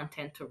right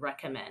content to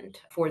recommend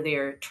for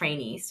their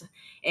trainees.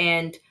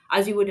 And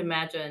as you would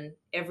imagine,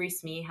 every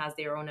SME has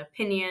their own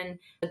opinion,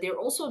 but they're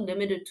also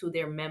limited to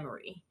their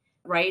memory,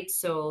 right?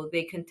 So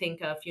they can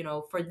think of,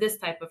 for this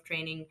type of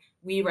training,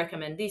 we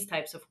recommend these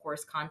types of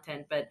course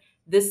content, but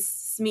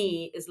this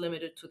SME is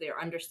limited to their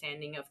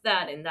understanding of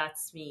that, and that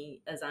SME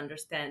is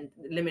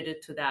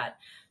limited to that.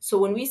 So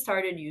when we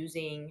started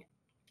using,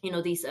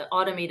 these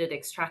automated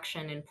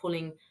extraction and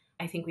pulling,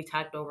 I think we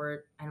tagged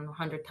over, I don't know,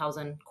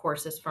 100,000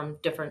 courses from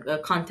different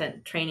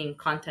training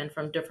content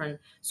from different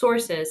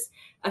sources.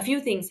 A few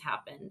things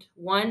happened.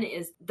 One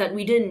is that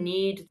we didn't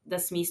need the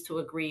SMEs to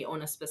agree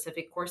on a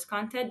specific course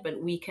content,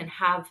 but we can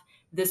have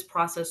this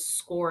process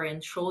score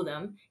and show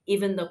them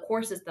even the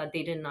courses that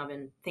they didn't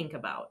even think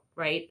about,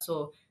 right?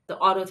 So the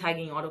auto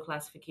tagging, auto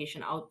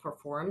classification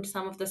outperformed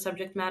some of the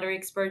subject matter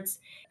experts.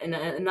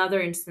 In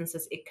other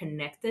instances, it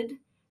connected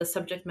the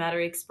subject matter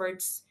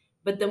experts.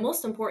 But the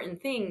most important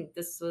thing,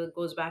 this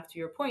goes back to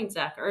your point,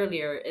 Zach,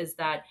 earlier, is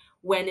that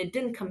when it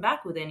didn't come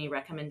back with any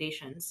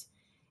recommendations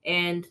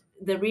and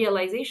the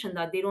realization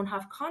that they don't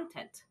have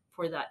content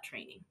for that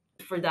training,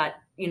 for that,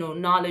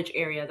 knowledge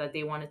area that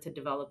they wanted to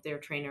develop their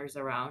trainers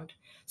around.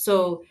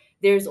 So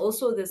there's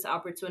also this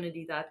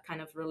opportunity, that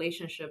kind of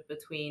relationship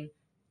between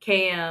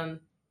KM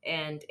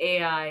and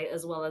AI,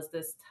 as well as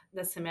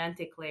the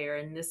semantic layer,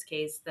 in this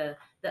case the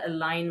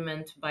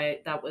alignment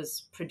that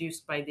was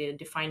produced by the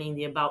defining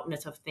the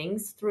aboutness of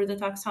things through the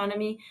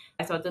taxonomy.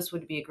 I thought this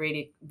would be a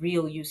great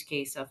real use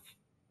case of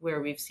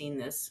where we've seen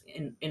this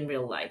in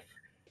real life.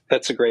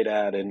 That's a great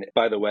add. And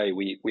by the way,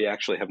 we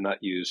actually have not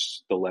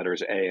used the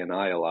letters A and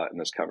I a lot in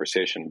this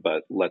conversation,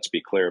 but let's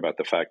be clear about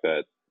the fact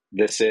that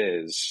this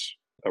is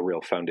a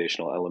real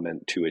foundational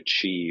element to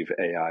achieve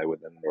AI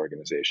within an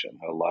organization.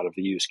 A lot of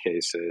the use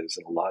cases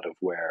and a lot of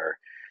where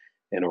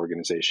an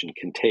organization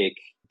can take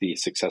the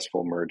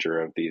successful merger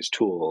of these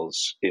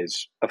tools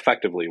is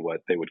effectively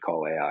what they would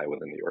call AI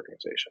within the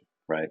organization,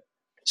 right?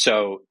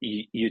 So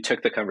you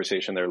took the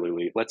conversation there,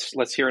 Luli.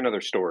 Let's hear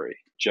another story.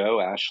 Joe,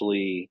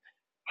 Ashley,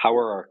 how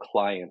are our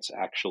clients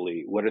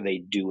actually, what are they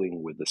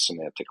doing with the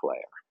semantic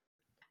layer?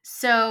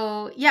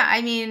 So, yeah,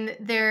 I mean,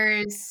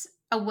 there's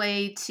a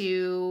way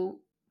to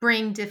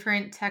bring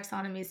different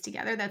taxonomies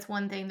together. That's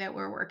one thing that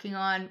we're working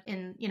on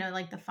in,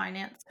 like the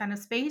finance kind of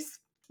space.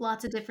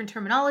 Lots of different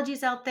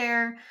terminologies out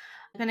there.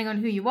 Depending on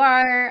who you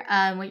are,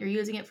 what you're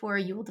using it for,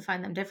 you will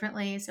define them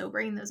differently. So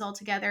bringing those all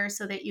together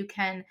so that you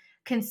can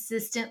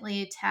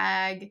consistently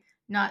tag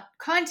not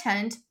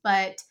content,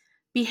 but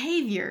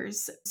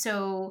behaviors.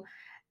 So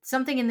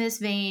something in this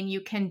vein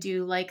you can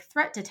do, like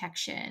threat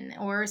detection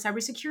or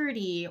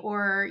cybersecurity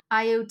or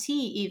IoT,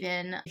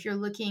 even if you're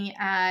looking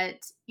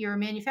at your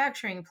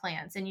manufacturing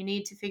plants and you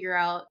need to figure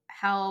out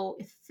how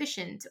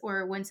efficient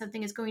or when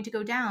something is going to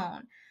go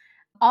down.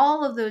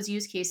 All of those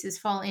use cases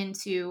fall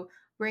into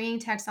bringing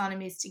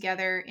taxonomies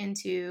together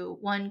into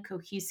one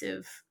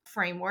cohesive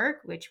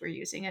framework, which we're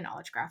using a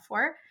knowledge graph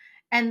for,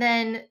 and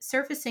then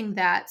surfacing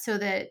that so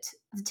that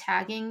the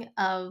tagging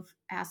of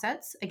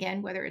assets,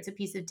 again, whether it's a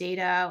piece of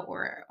data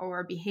or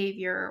a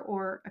behavior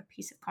or a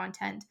piece of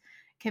content,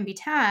 can be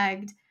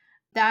tagged.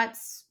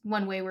 That's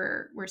one way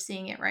we're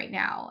seeing it right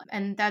now,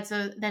 and that's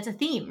a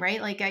theme,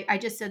 right? Like I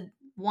just said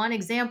one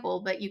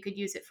example, but you could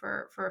use it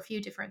for a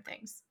few different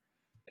things.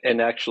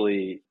 And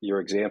actually, your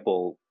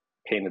example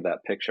painted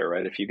that picture,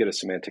 right? If you get a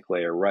semantic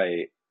layer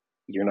right,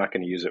 you're not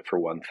going to use it for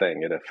one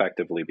thing. It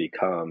effectively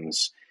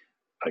becomes,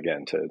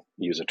 again, to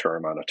use a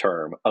term on a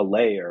term, a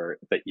layer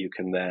that you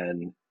can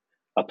then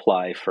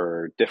apply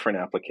for different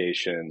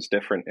applications,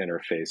 different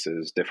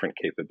interfaces, different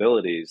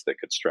capabilities that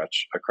could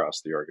stretch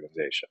across the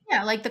organization.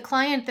 Yeah, like the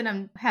client that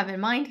I have in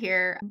mind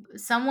here,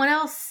 someone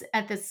else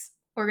at this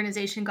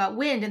organization got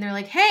wind and they're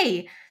like,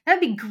 hey,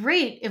 that'd be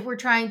great if we're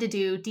trying to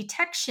do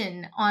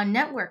detection on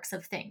networks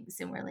of things.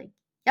 And we're like,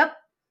 yep.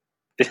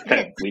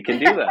 We can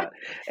do that.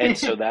 And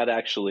so that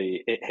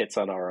actually, it hits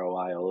on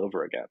ROI all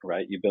over again,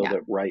 right? You build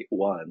it right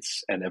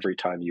once, and every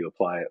time you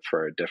apply it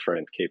for a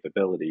different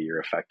capability, you're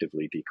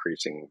effectively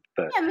decreasing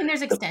the I mean,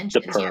 there's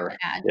extensions you have to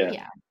add.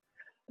 Yeah.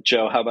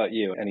 Joe, how about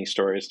you? Any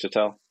stories to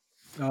tell?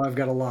 Oh, I've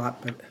got a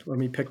lot, but let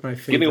me pick my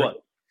favorite. Give me one.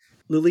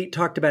 Lulit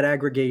talked about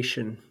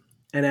aggregation,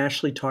 and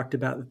Ashley talked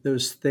about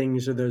those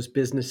things or those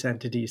business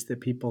entities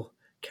that people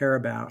care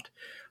about.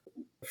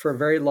 For a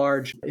very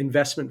large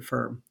investment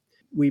firm,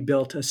 we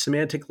built a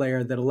semantic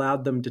layer that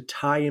allowed them to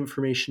tie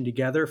information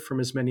together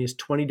from as many as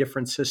 20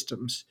 different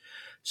systems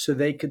so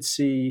they could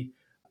see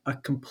a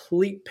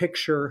complete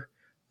picture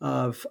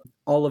of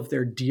all of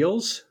their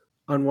deals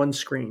on one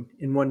screen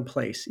in one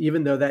place,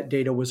 even though that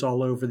data was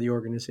all over the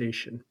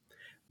organization,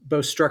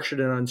 both structured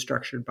and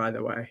unstructured, by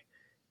the way.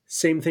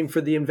 Same thing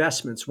for the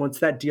investments. Once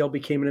that deal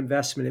became an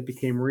investment, it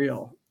became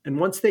real. And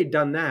once they'd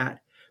done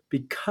that,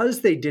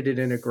 because they did it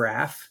in a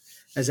graph,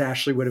 as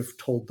Ashley would have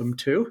told them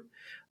to,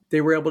 they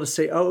were able to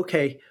say, oh,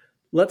 okay,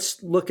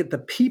 let's look at the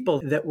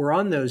people that were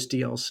on those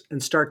deals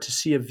and start to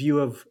see a view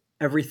of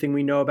everything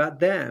we know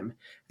about them.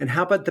 And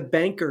how about the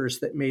bankers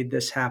that made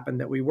this happen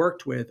that we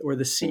worked with, or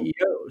the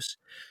CEOs?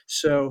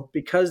 So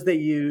because they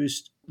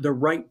used the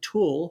right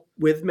tool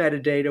with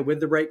metadata,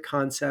 with the right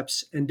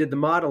concepts, and did the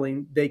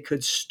modeling, they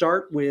could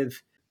start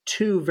with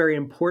two very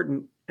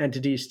important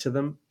entities to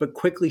them, but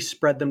quickly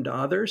spread them to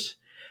others.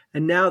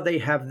 And now they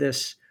have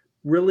this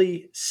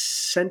really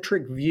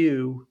centric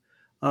view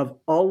of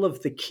all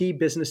of the key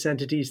business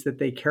entities that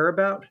they care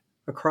about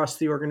across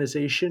the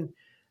organization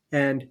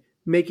and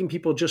making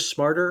people just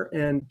smarter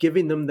and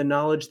giving them the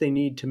knowledge they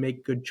need to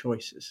make good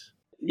choices.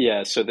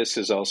 Yeah, so this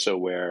is also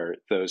where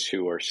those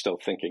who are still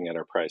thinking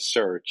enterprise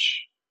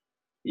search,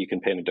 you can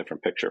paint a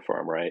different picture for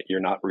them, right? You're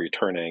not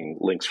returning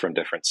links from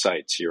different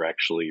sites. You're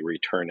actually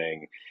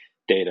returning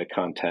data,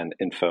 content,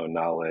 info,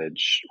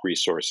 knowledge,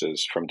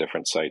 resources from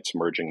different sites,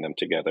 merging them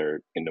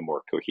together into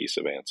more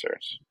cohesive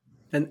answers.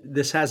 And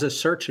this has a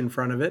search in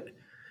front of it,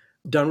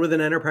 done with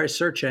an enterprise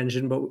search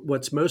engine. But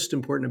what's most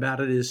important about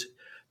it is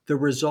the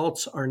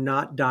results are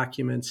not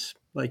documents,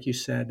 like you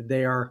said.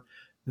 They are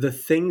the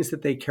things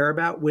that they care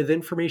about with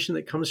information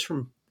that comes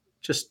from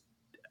just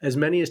as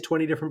many as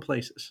 20 different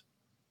places.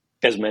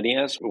 As many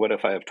as? What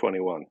if I have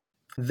 21?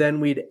 Then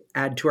we'd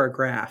add to our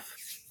graph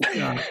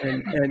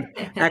and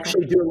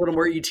actually do a little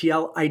more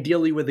ETL,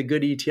 ideally with a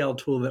good ETL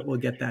tool that will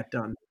get that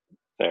done.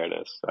 There it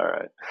is. All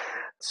right.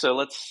 So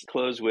let's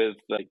close with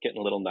getting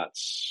a little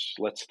nuts.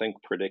 Let's think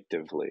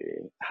predictively.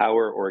 How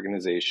are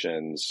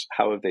organizations,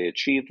 how have they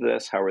achieved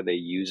this? How are they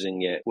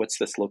using it? What's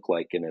this look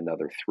like in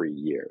another 3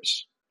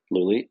 years?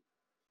 Luli?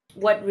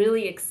 What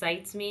really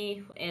excites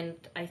me, and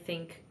I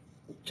think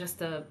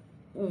just a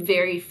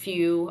very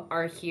few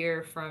are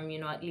here from,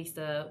 at least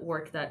the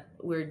work that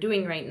we're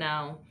doing right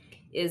now,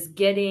 is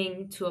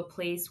getting to a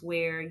place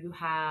where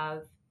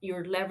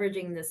you're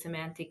leveraging the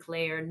semantic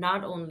layer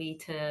not only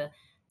to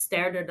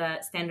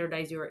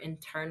standardize your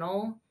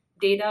internal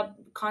data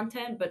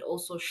content, but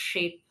also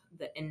shape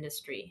the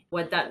industry.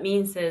 What that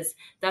means is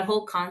that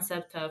whole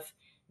concept of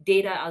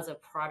data as a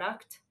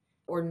product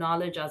or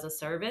knowledge as a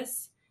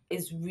service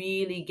is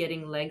really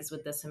getting legs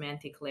with the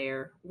semantic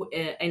layer.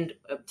 And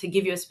to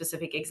give you a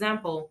specific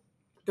example,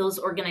 those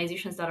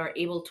organizations that are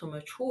able to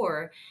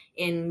mature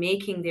in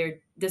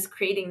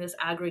creating this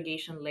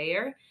aggregation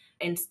layer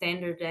and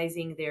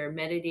standardizing their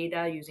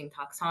metadata using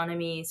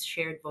taxonomies,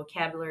 shared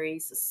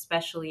vocabularies,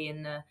 especially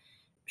in the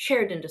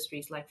shared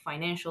industries like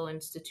financial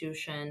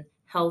institution,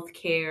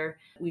 healthcare.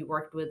 We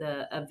worked with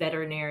a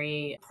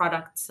veterinary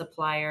product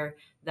supplier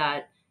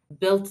that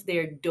built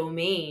their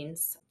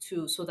domains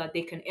so that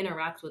they can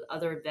interact with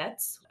other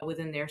vets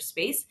within their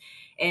space.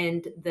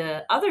 And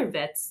the other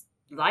vets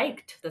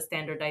liked the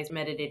standardized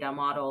metadata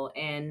model,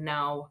 and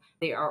now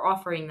they are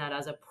offering that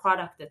as a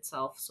product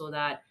itself so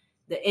that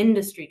the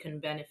industry can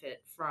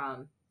benefit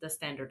from the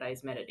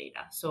standardized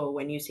metadata. So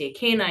when you say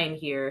canine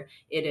here,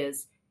 it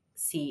is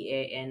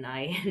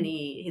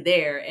CANINE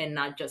there and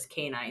not just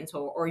canine.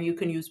 So, or you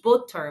can use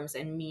both terms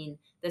and mean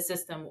the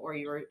system or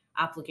your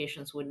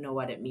applications would know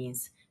what it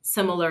means.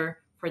 Similar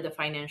for the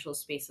financial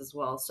space as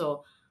well.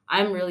 So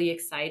I'm really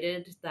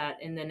excited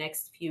that in the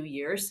next few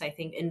years, I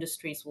think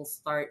industries will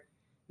start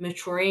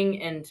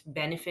maturing and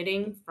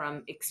benefiting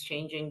from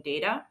exchanging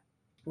data.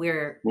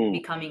 We're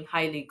becoming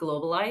highly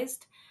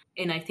globalized.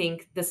 And I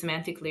think the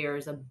semantic layer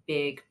is a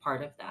big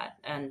part of that.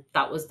 And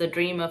that was the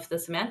dream of the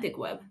semantic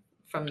web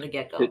from the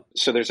get-go.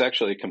 So there's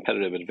actually a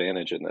competitive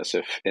advantage in this.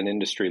 If an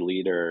industry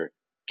leader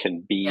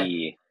can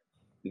be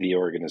the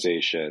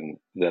organization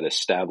that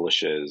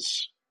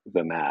establishes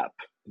the map,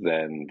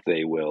 then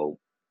they will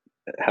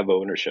have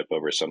ownership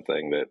over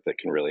something that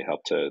can really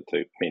help to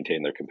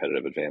maintain their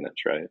competitive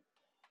advantage, right?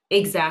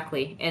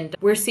 Exactly. And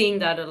we're seeing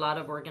that a lot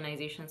of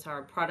organizations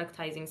are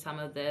productizing some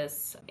of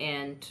this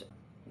and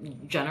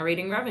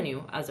generating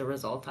revenue as a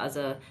result,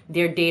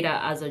 their data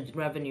as a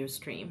revenue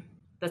stream.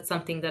 That's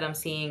something that I'm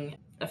seeing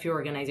a few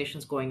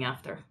organizations going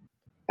after.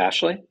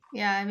 Ashley?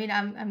 Yeah, I mean,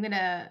 I'm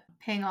gonna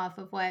ping off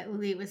of what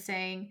Lili was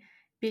saying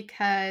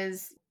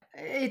because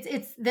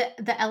it's the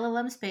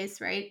LLM space,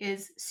 right,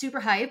 is super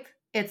hype.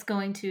 It's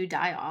going to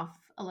die off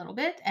a little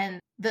bit, and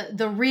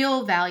the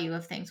real value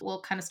of things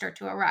will kind of start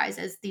to arise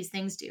as these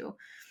things do.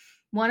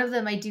 One of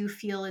them I do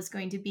feel is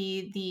going to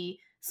be the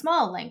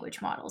small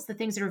language models, the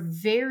things that are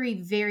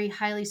very, very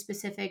highly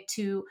specific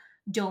to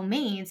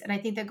domains. And I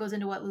think that goes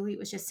into what Lili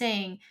was just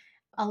saying.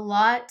 A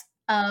lot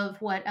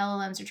of what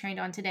LLMs are trained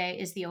on today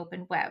is the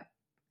open web.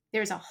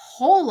 There's a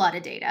whole lot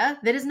of data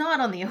that is not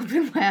on the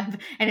open web,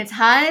 and it's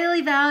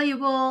highly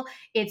valuable.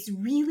 It's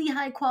really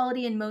high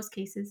quality in most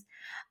cases.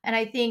 And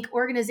I think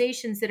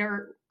organizations that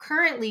are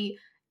currently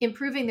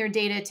improving their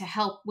data to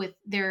help with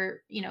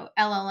their,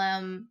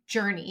 LLM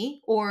journey,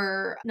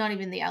 or not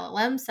even the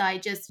LLM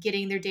side, just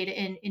getting their data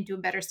into a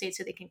better state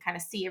so they can kind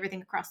of see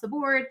everything across the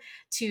board,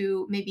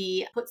 to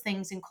maybe put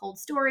things in cold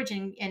storage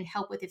and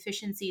help with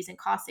efficiencies and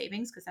cost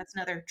savings, because that's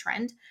another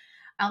trend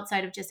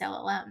outside of just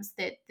LLMs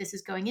that this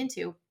is going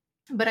into.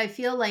 But I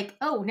feel like,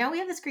 oh, now we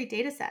have this great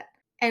data set,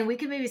 and we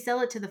can maybe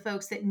sell it to the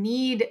folks that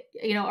need,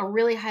 a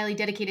really highly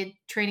dedicated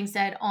training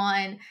set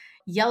on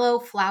yellow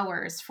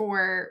flowers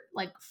for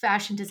like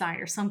fashion design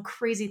or some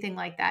crazy thing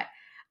like that.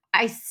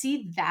 I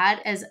see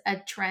that as a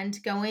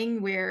trend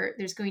going, where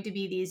there's going to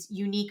be these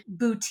unique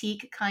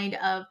boutique kind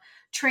of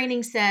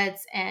training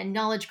sets and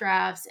knowledge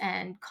graphs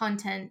and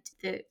content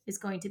that is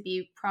going to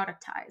be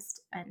productized.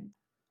 And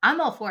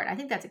I'm all for it. I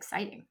think that's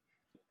exciting.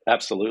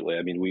 Absolutely.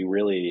 I mean, we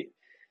really,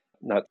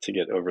 not to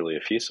get overly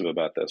effusive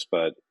about this,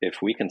 but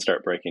if we can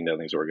start breaking down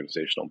these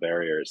organizational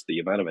barriers, the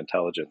amount of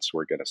intelligence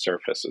we're going to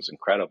surface is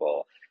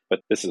incredible.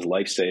 But this is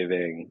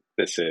life-saving.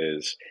 This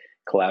is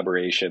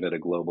collaboration at a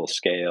global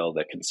scale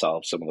that can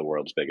solve some of the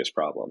world's biggest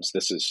problems.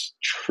 This is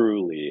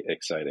truly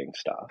exciting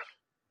stuff.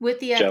 With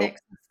the Joe?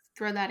 ethics.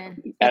 Throw that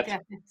in. With the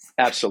ethics.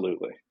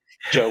 Absolutely.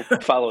 Joe,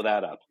 follow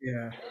that up.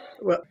 Yeah.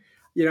 Well,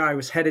 I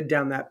was headed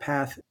down that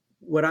path.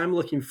 What I'm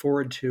looking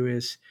forward to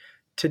is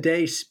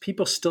today,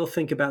 people still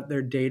think about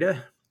their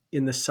data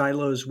in the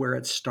silos where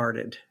it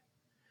started,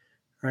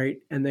 right?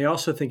 And they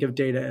also think of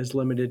data as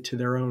limited to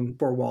their own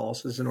four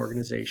walls as an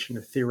organization,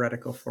 or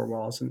theoretical four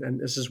walls. And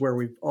this is where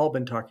we've all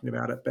been talking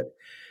about it. But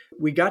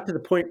we got to the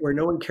point where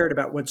no one cared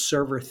about what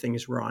server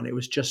things were on. It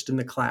was just in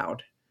the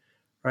cloud,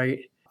 right?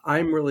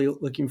 I'm really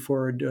looking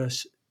forward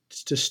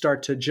to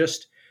start to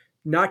just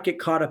not get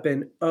caught up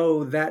in,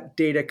 oh, that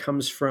data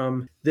comes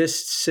from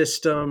this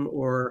system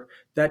or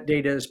that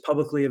data is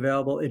publicly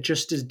available. It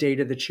just is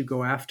data that you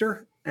go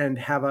after, and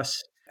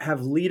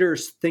have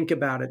leaders think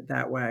about it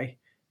that way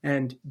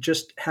and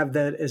just have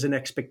that as an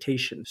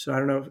expectation. So I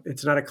don't know,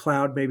 it's not a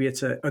cloud, maybe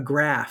it's a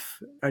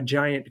graph, a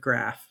giant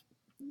graph.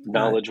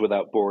 Knowledge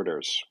without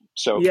borders.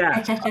 So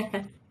yeah,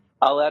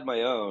 I'll add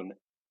my own.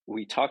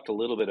 We talked a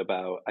little bit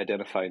about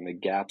identifying the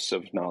gaps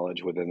of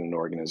knowledge within an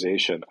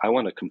organization. I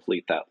want to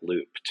complete that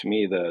loop. To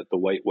me, the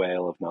white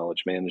whale of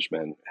knowledge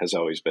management has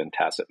always been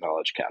tacit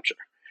knowledge capture.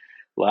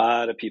 A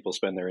lot of people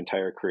spend their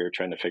entire career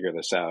trying to figure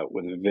this out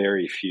with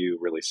very few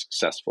really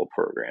successful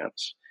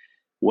programs.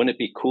 Wouldn't it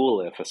be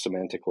cool if a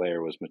semantic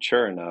layer was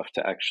mature enough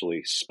to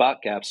actually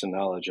spot gaps in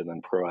knowledge and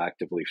then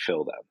proactively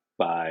fill them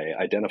by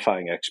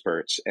identifying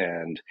experts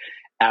and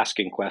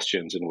asking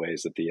questions in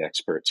ways that the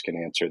experts can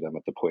answer them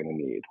at the point of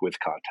need with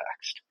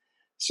context?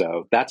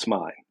 So that's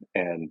mine.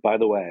 And by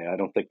the way, I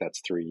don't think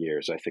that's 3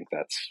 years. I think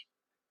that's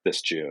this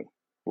June.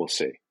 We'll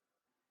see.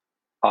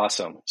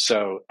 Awesome.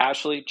 So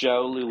Ashley,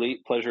 Joe,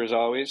 Lulit, pleasure as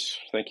always.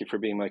 Thank you for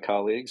being my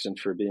colleagues and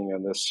for being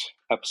on this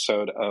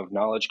episode of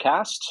Knowledge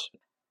Cast.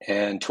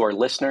 And to our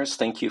listeners,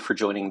 thank you for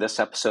joining this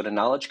episode of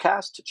Knowledge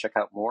Cast. To check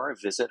out more,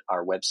 visit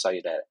our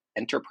website at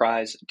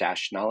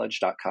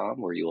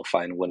enterprise-knowledge.com, where you will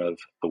find one of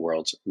the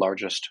world's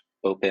largest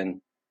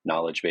open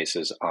knowledge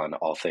bases on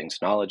all things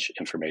knowledge,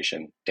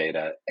 information,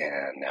 data,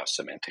 and now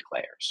semantic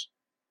layers.